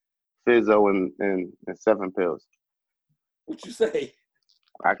about Fizzo and 7 Pills. What'd you say?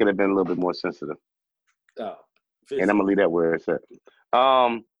 I could have been a little bit more sensitive. Oh, and I'm gonna leave that where it's at.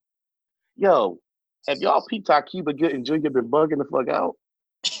 Yo, have y'all peeped how Cuba Gooding and Junior been bugging the fuck out?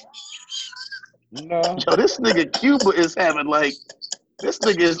 No. Yo, this nigga Cuba is having like, this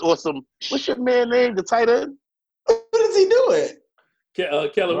nigga is awesome. What's your man name? The tight end? What is he doing?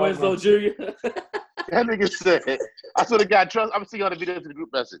 Keller Winslow Jr. That nigga said, I saw the guy trust. I'm seeing all the videos in the group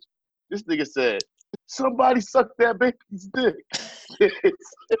message. This nigga said, somebody sucked that baby's dick.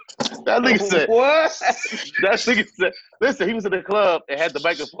 That nigga said, what? That nigga said, listen, he was in the club and had the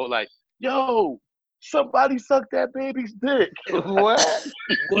microphone like, yo, somebody sucked that baby's dick. What?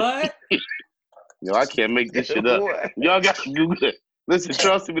 What? Yo, I can't make this shit up. Y'all got to Google it. Listen,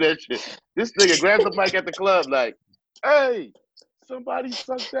 trust me, that shit. This nigga grabs the mic at the club like, hey, somebody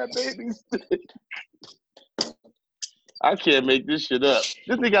sucked that baby's dick. I can't make this shit up.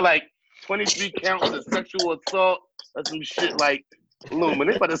 This nigga like 23 counts of sexual assault or some shit like Lumen.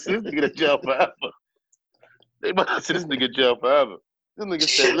 They about to send this nigga to jail forever. They about to send this nigga to jail forever. This nigga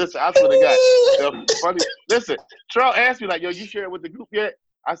said, listen, I swear to God. Funny. Listen, Charles asked me like, yo, you share it with the group yet?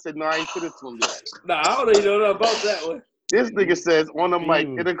 I said, no, I ain't sent it to him yet. Nah, I don't even know about that one. This nigga says on the mic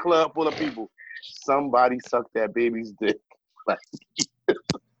in a club full of people, somebody sucked that baby's dick. Like, that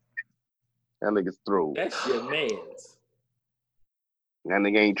nigga's through. That's your man's. That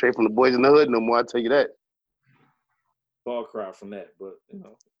nigga ain't Trey from the Boys in the Hood no more, I tell you that. Ball cry from that, but you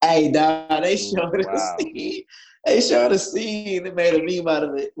know. Hey, dog, they showed the scene. They showed the scene. They made a meme out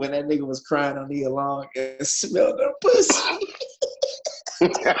of it when that nigga was crying on the Long and smelled her pussy.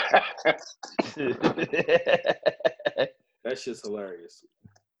 That shit's hilarious.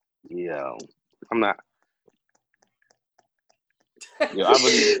 Yo, I'm not. Yo, I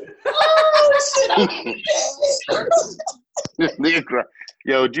believe. Oh, shit. This nigga cry.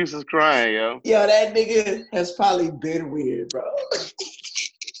 Yo, Juice is crying, yo. Yo, that nigga has probably been weird, bro.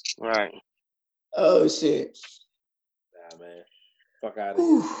 Right. Oh, shit. Nah, man. Fuck out of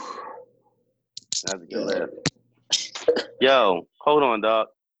here. That's a good laugh. Yo, hold on, dog.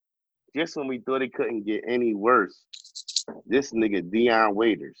 Just when we thought it couldn't get any worse, this nigga Dion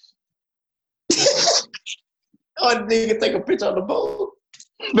Waiters. Oh, nigga take a picture on the boat.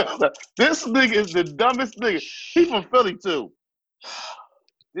 This nigga is the dumbest nigga. He from Philly too.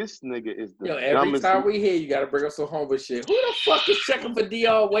 This nigga is the dumbest. Every time we hear you gotta bring up some homeless shit. Who the fuck is checking for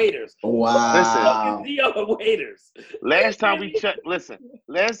Dion Waiters? Wow. Listen, Dion Waiters. Last time we checked, the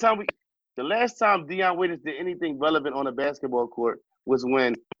last time Dion Waiters did anything relevant on a basketball court was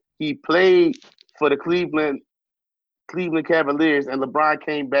when he played for the Cleveland Cavaliers and LeBron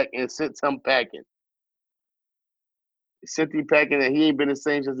came back and sent him packing. Sent him packing and he ain't been the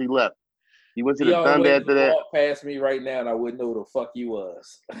same since he left. He went to the Thunder after that. Walk past me right now and I wouldn't know who the fuck you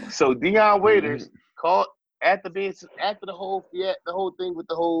was. So Dion Waiters called after the whole thing with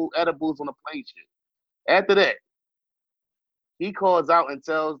the whole edibles on the plane shit. After that, he calls out and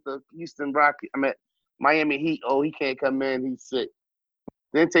tells the Miami Heat, oh, he can't come in, he's sick.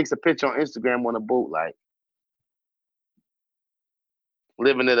 Then takes a picture on Instagram on a boat, like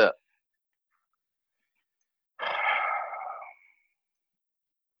living it up.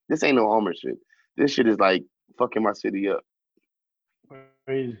 This ain't no Homer shit. This shit is like fucking my city up.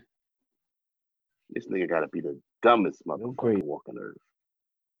 Crazy. This nigga gotta be the dumbest motherfucker walking earth.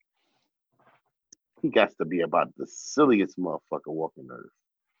 He got to be about the silliest motherfucker walking earth.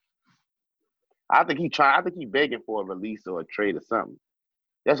 I think he begging for a release or a trade or something.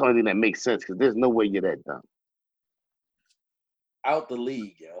 That's the only thing that makes sense because there's no way you're that dumb. Out the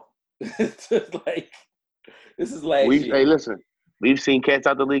league, yo. It's like this is last year. Hey, listen, we've seen cats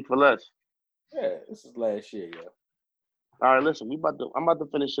out the league for less. Yeah, this is last year, yo. All right, listen, I'm about to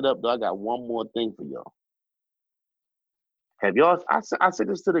finish it up though. I got one more thing for y'all. Have y'all? I said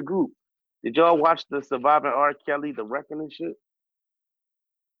this to the group. Did y'all watch the Surviving R. Kelly, the Reckoning shit?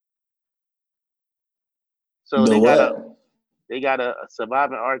 So they got a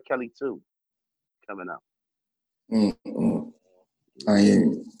Surviving R. Kelly 2 coming out. I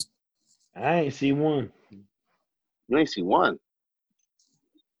ain't see one. You ain't see one.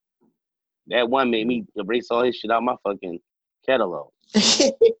 That one made me erase all his shit out my fucking catalog.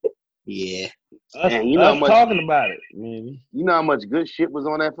 Yeah. And you know how much talking about it, man. You know how much good shit was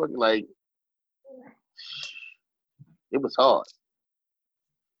on that fucking like. It was hard.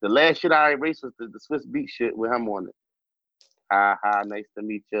 The last shit I erased was the Swiss Beat shit with him on it. Hi, nice to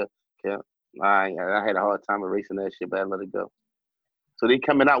meet you. Yeah. I had a hard time erasing that shit, but I let it go. So they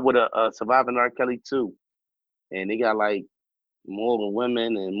coming out with a Surviving R. Kelly 2. And they got like more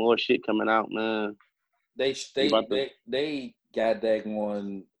women and more shit coming out, man. They got that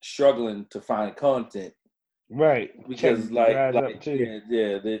one struggling to find content. Right. Because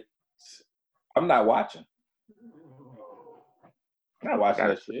I'm not watching. I'm not watching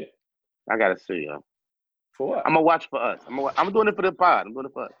that shit. I gotta see, yo. For what? I'm gonna watch for us. I'm doing it for the pod. I'm doing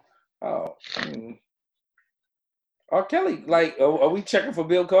it for us. Oh. R. Kelly, like, are we checking for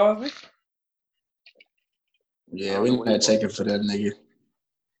Bill Cosby? Yeah, we not checking for that nigga.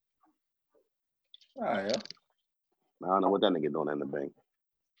 All right, yo. I don't know what that nigga doing in the bank.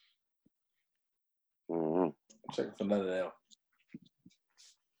 Mm-hmm. I'm checking for none of them.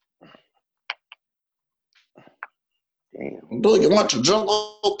 Damn. Do you want your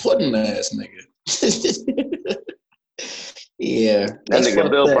jungle pudding ass nigga? Yeah. That nigga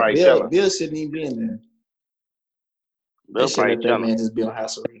Bill probably chilling. Bill shouldn't even be in there. Bill probably let that man just be on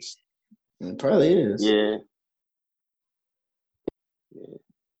house arrest. It probably is. Yeah.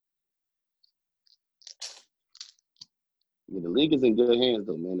 Yeah, the league is in good hands,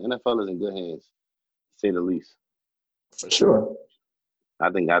 though, man. The NFL is in good hands, to say the least. For sure. I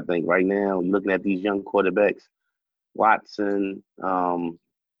think right now, looking at these young quarterbacks, Watson, Mahomes,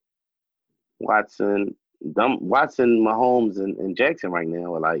 and Jackson right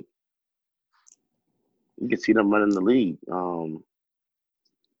now are like, you can see them running the league.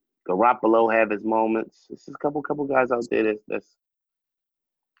 Garoppolo have his moments. There's a couple guys out there that's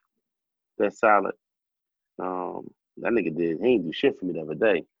solid. That nigga he ain't do shit for me the other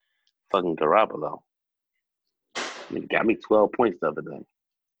day. Fucking Garoppolo. He got me 12 points the other day.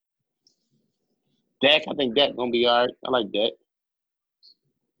 Dak, I think Dak gonna be all right. I like Dak.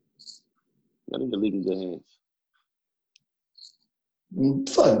 I think the league in good hands.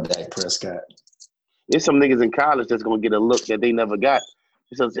 Fuck Dak Prescott. There's some niggas in college that's gonna get a look that they never got.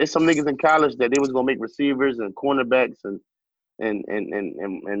 So there's some niggas in college that they was gonna make receivers and cornerbacks and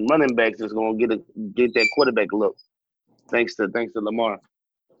running backs that's gonna get that quarterback look. Thanks to Lamar.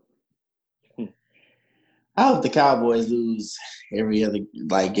 I hope the Cowboys lose every other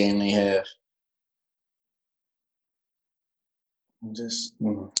game they have. I'm just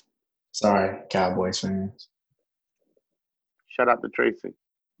sorry, Cowboys fans. Shout out to Tracy.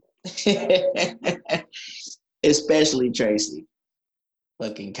 Especially Tracy.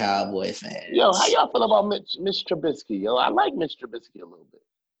 Fucking Cowboy fans. Yo, how y'all feel about Mitch Trubisky? Yo, I like Mitch Trubisky a little bit.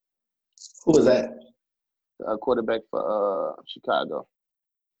 Who was that? Quarterback for Chicago.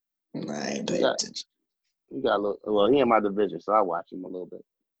 I ain't paying attention. He got a little. Well, he in my division, so I watch him a little bit.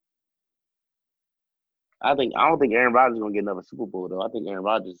 I don't think Aaron Rodgers is gonna get another Super Bowl though. I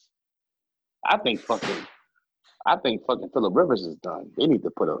think fucking Phillip Rivers is done. They need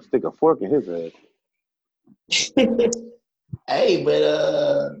to stick a fork in his head. Hey,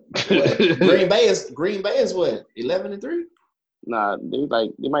 but Green Bay is what, 11-3? Nah, they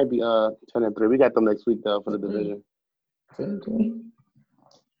might be 10-3. We got them next week though for the division. Okay.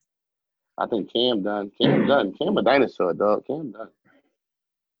 I think Cam done. Cam a dinosaur, dog. Cam done.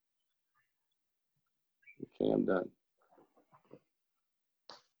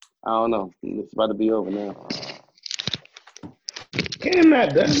 I don't know. It's about to be over now. Cam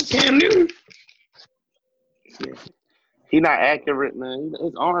not done. Cam Newton. Yeah. He not accurate, man.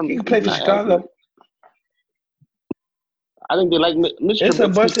 His arm. He played for Chicago. Accurate. I think they like Mr. It's a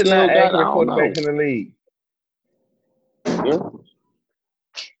bunch of not accurate quarterbacks in the league. Yeah.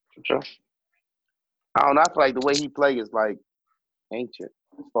 Sure. I don't know. I feel like the way he plays is like ancient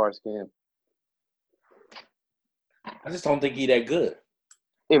as far as Cam. I just don't think he that good.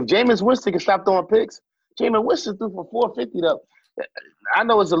 If Jameis Winston can stop throwing picks, Jameis Winston threw for 450 though. I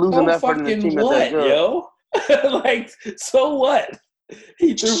know it's a losing effort in the team that's that good. Yo? Like, so what?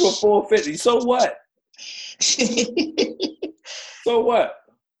 He threw for 450. So what? So what?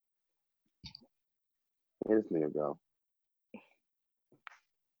 This nigga go.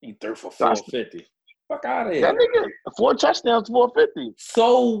 He threw for 450. Fuck out of here. That nigga, 4 touchdowns, 450.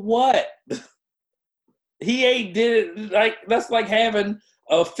 So what? He ain't did it. Like, that's like having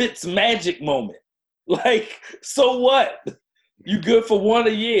a Fitz magic moment. Like, so what? You good for 1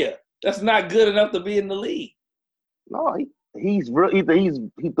 a year. That's not good enough to be in the league. No, he's real. He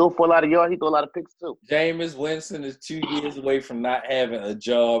throw for a lot of yards. He throw a lot of picks too. Jameis Winston is 2 years away from not having a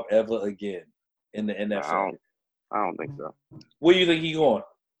job ever again in the NFL. I don't think so. Where do you think he's going?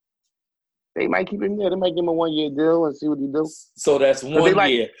 They might keep him there. They might give him a 1 year deal and see what he do. So that's 1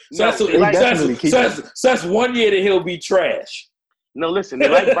 year. So that's 1 year that he'll be trash. No, listen. They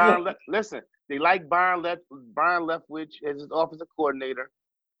like Byron. Listen, they like Byron Leftwich as his offensive coordinator.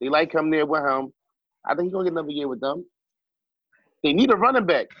 They like him there with him. I think he's gonna get another year with them. They need a running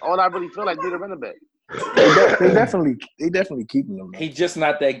back. All I really feel like need a running back. They definitely keeping him. He's just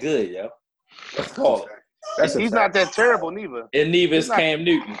not that good, yo. Let's call it. He's not that terrible neither. And neither is Cam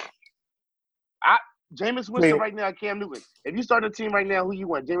Newton. Jameis Winston right now, Cam Newton. If you start a team right now, who you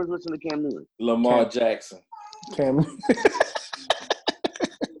want? Jameis Winston or Cam Newton? Lamar Jackson. Cam.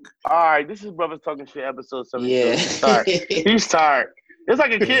 All right, this is Brothers Talking Shit, episode 72. Yeah. He's tired. He's tired. It's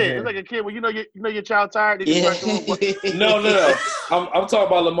like a kid. It's like a kid when you know your child tired. They just start doing No. I'm talking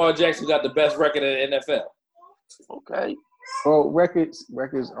about Lamar Jackson, who got the best record in the NFL. Okay. Well, records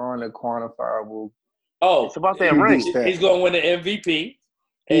aren't a quantifiable. Oh, it's about that ring. He's gonna win the MVP.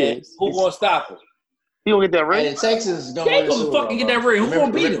 And who's gonna stop him? He gonna get that ring. And Texas is gonna fucking get that ring. Who's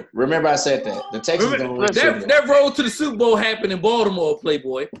gonna beat him? Remember, I said that the Texans gonna win. That road to the Super Bowl happened in Baltimore,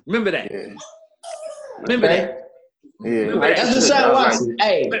 Playboy. Remember that. Yeah. Remember that. Yeah. That's Deshaun Watson.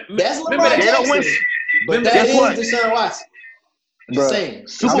 Hey, that's Lamar Jackson. But that is Deshaun Watson. Bro,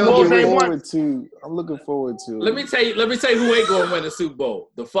 Super Bowl ain't won. I'm looking forward to. Let me tell you who ain't gonna win the Super Bowl.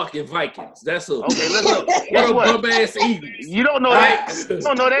 The fucking Vikings. That's who. Okay, listen. What a bum ass Eagles. You don't know that. You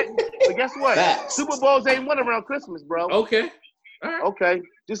don't know that. But guess what? Super Bowls ain't won around Christmas, bro. Okay. All right. Okay.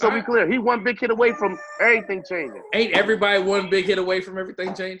 Just so we clear, he one big hit away from everything changing. Ain't everybody one big hit away from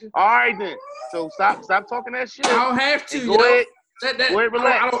everything changing? All right then. So stop talking that shit. I don't have to. Go ahead. Go ahead,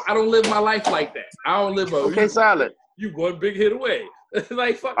 relax. I don't live my life like that. I don't live. Okay, solid. You one big hit away.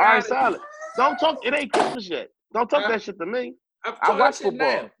 Like fuck. All right, solid. Don't talk. It ain't Christmas yet. Don't talk that shit to me. I watch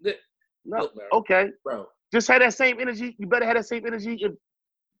football. No, look, okay, bro. Just have that same energy. You better have that same energy.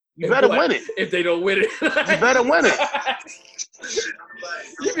 You better win it. If they don't win it, you better win it.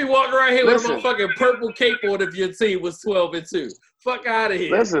 You be walking around here with a motherfucking purple cape on if your team was 12-2. Fuck out of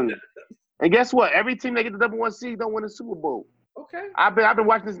here. Listen, and guess what? Every team that get the number 1 seed don't win the Super Bowl. Okay. I've been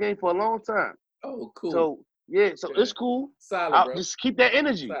watching this game for a long time. Oh, cool. So yeah, so it's cool. Solid, bro. Just keep that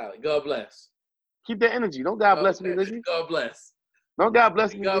energy. Solid. God bless. Keep that energy. Don't God bless me, nigga. God bless. Don't God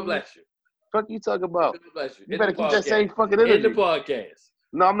bless me. God bless you. Fuck you talking about? God bless you. You better keep that same fucking energy. In the podcast.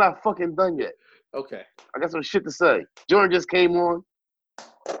 No, I'm not fucking done yet. Okay. I got some shit to say. Jordan just came on.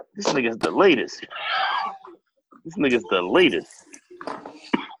 This nigga's the latest.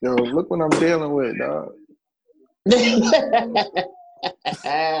 Yo, look what I'm dealing with, dog.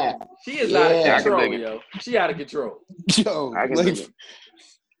 She is out of control, yo. She out of control. Yo,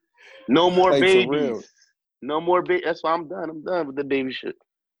 no more babies. No more baby. That's why I'm done. I'm done with the baby shit.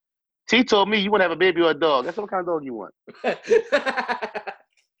 T told me you want to have a baby or a dog. That's what kind of dog you want.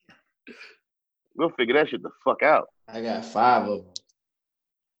 We'll figure that shit the fuck out. I got 5 of them.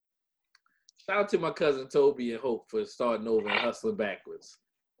 Shout out to my cousin Toby and Hope for starting over and hustling backwards.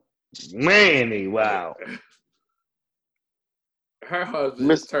 Manny, wow. Her husband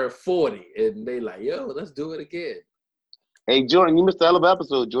just turned 40, and they like, yo, let's do it again. Hey, Jordan, you missed the hell of an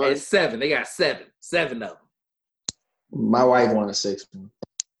episode, Jordan. It's 7. They got 7. 7 of them. My wife wants a 6th one.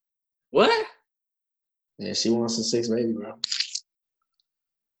 What? Yeah, she wants a 6th baby, bro.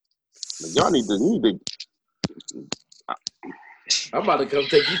 Y'all need to. I'm about to come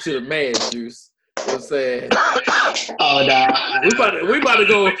take you to the man, Juice. You know what I'm saying? Oh, nah. We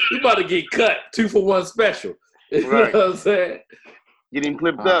about to get cut 2-for-1 special. You know what I'm saying? Get him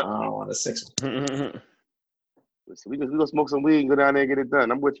clipped up. I don't want a 6 one. Listen, we gonna smoke some weed and go down there and get it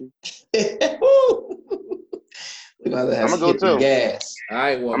done. I'm with you. I'm gonna go too. Gas.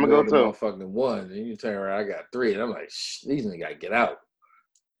 I ain't want I'm more gonna than go too. motherfucking one. And you turn around, I got 3. And I'm like, these niggas gotta get out.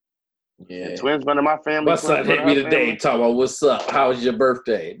 Yeah. The twins running my family. My son hit me today talking about, what's up? How was your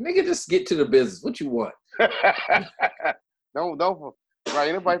birthday? Nigga, just get to the business. What you want? don't. Right,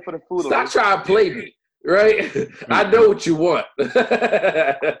 anybody for the food. Stop trying to play me. Right? I know what you want.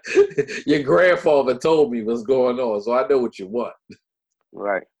 Your grandfather told me what's going on, so I know what you want.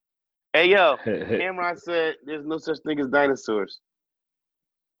 Right. Hey, yo, Cameron said there's no such thing as dinosaurs.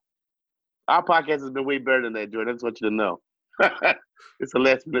 Our podcast has been way better than that, Jordan. I just want you to know. It's a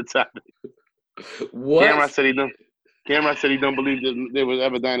last minute topic. What? Cameron said he don't believe there was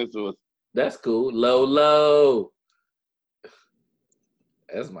ever dinosaurs. That's cool. Low.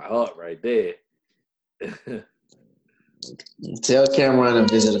 That's my heart right there. Tell Cameron to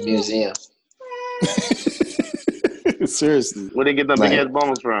visit a museum. Seriously. Where they get the big ass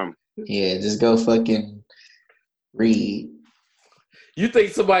bones from? Yeah, just go fucking read. You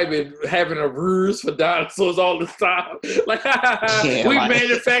think somebody been having a ruse for dinosaurs all this time? Like, we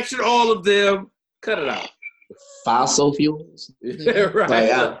manufactured all of them. Cut it out. Fossil fuels. Right.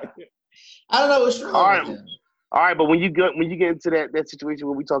 Like, I don't know what's wrong. All right, but when you get into that situation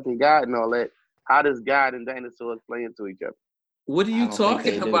where we talking God and all that, how does God and dinosaurs play into each other? What are you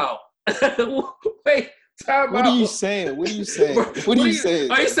talking about? Wait, time out. What are you saying? What are you saying? What are you saying?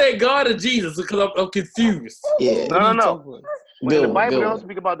 Are you saying God or Jesus? Because I'm confused. Yeah. No. When the Bible don't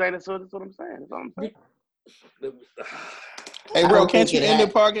speak about dinosaurs, that's what I'm saying. That's all I'm saying. Hey, bro, can't you end the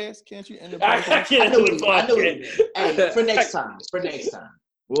podcast? Can't you end the podcast? I can't do it. Hey, for next time.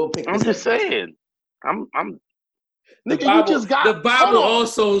 We'll pick this I'm just saying. I'm The Bible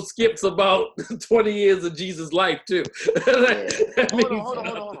also skips about 20 years of Jesus' life, too. Hold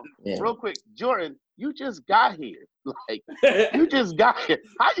on. Yeah. Real quick. Jordan, you just got here. Like, you just got here.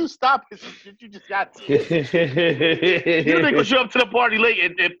 How you stop this shit? You just got here. You think we'll show up to the party late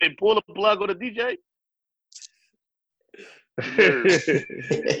and pull the plug on the DJ?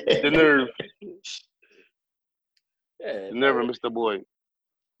 The nerve. The nerve, Mr. Boy.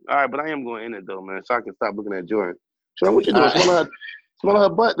 All right, but I am going to end it, though, man, so I can stop looking at Jordan. So what you doing? Smell her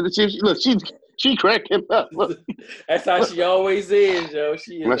butt. Look, she cracking up. Look. That's how she always is, yo.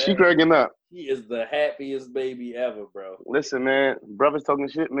 She cracking up. She is the happiest baby ever, bro. Listen, man, brothers talking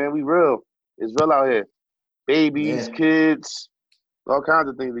shit, man. We real. It's real out here. Babies, kids, all kinds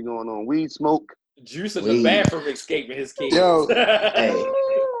of things be going on. Weed, smoke. Juice in the bathroom escaping his kids. Yo,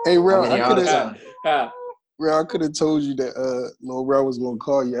 hey, Real, I could have told you that Lil Rel was gonna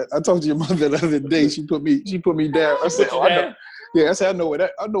call you. I talked to your mother the other day. She put me down. I said, I know. Yeah, I said I know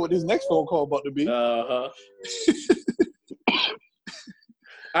what his next phone call about to be.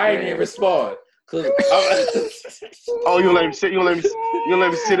 I ain't even respond. Oh, you let me sit? You let me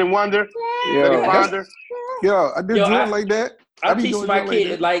sit and wonder? Yo, I did doing like that. I teach my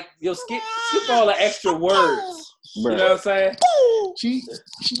kid like skip all the extra words. You know what I'm saying? She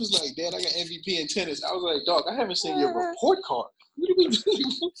was like, Dad, I got MVP in tennis. I was like, dog, I haven't seen your report card. What are we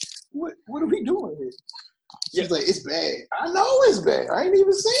doing? What are we doing here? She's like, it's bad. I know it's bad. I ain't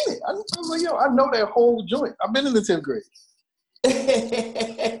even seen it. I was like, yo, I know that whole joint. I've been in the 10th grade.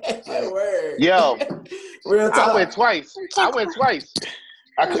 Yo, I went twice. I could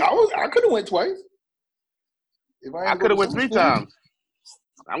have went twice. I could have went 3 times.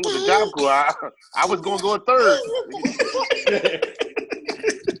 I'm with the job corps. I was going to go a third.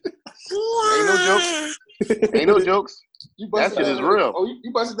 Ain't no jokes. That shit is real. Oh,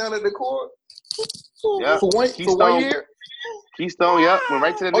 you busted down at the Corps? Yeah. For 1 year? Keystone, yeah. Went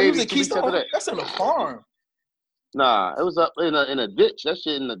right to the Navy. You was at Keystone? That's in a farm. Nah, it was up in a ditch. That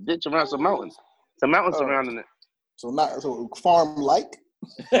shit in a ditch around some mountains. Some mountains surrounding it. So farm-like?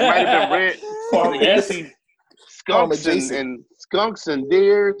 It might have been red. Farm-esque. Skunks and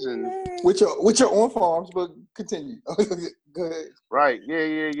deers and which are on farms, but continue. Go ahead. Right,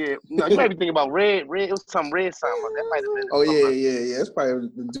 yeah. No, you might be thinking about red. It was some red sign. That might have been. Oh yeah. That's probably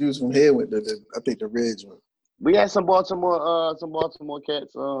the dudes from here with I think the reds one. We had some Baltimore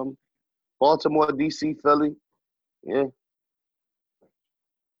cats. Baltimore, DC, Philly. Yeah.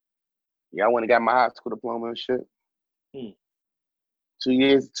 Yeah, I went and got my high school diploma and shit.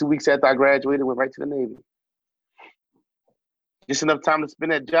 2 weeks after I graduated, went right to the Navy. Just enough time to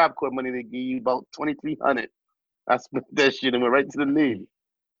spend that Job Corps money to give you about $2,300. I spent that shit and went right to the Navy.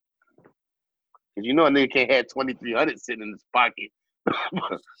 Cause you know a nigga can't have $2,300 sitting in his pocket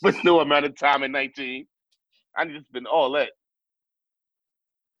for no amount of time at 19. I need to spend all that.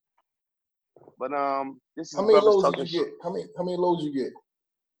 But this is how many brothers loads talking did you get? How many loads you get?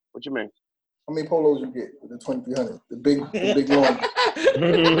 What you mean? How many polos you get with the 2300? The big long.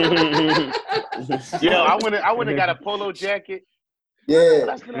 Yo, I went and got a polo jacket. Yeah. What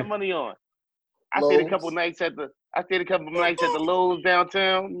I spent that money on? I stayed a couple nights at the Lowe's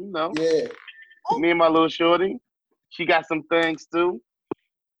downtown. You know. Yeah. Me and my little shorty. She got some things too.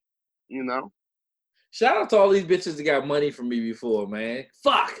 You know. Shout out to all these bitches that got money from me before, man.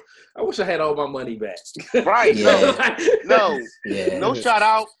 Fuck. I wish I had all my money back. Right. Yeah. No. Yeah. No shout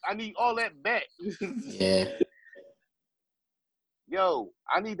out. I need all that back. Yeah. Yo,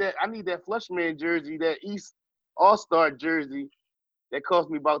 I need that Flushman jersey, that East All-Star jersey that cost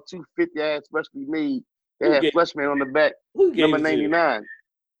me about $250 ass freshly made. That had Flushman on the back. Number 99.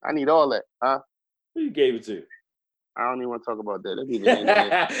 I need all that, huh? Who you gave it to? I don't even want to talk about that.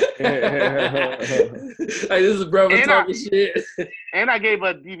 Hey, this is brother talking shit. And I gave her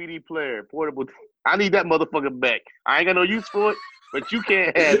a DVD player, portable. I need that motherfucker back. I ain't got no use for it, but you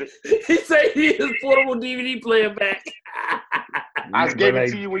can't have it. He said he his portable DVD player back. I gave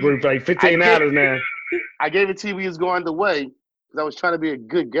it to you when you like $15 now. I gave it to you when you was going the way because I was trying to be a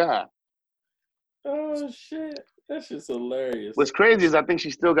good guy. Oh shit. That shit's hilarious. What's crazy is I think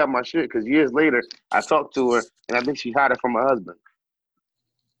she still got my shit because years later I talked to her and I think she hid it from her husband.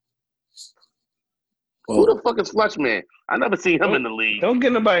 Who the fuck is Flushman? I never seen him in the league. Don't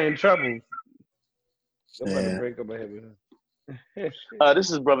get nobody in trouble. Yeah. Break up a habit. This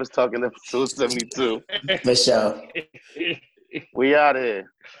is Brothers Talking episode 72. For sure. We out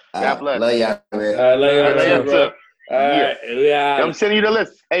here. God bless. Love y'all, man. Love y'all too. Yeah. I'm sending you the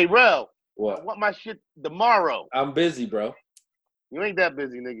list. Hey, Rel. What? I want my shit tomorrow. I'm busy, bro. You ain't that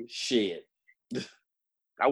busy, nigga. Shit.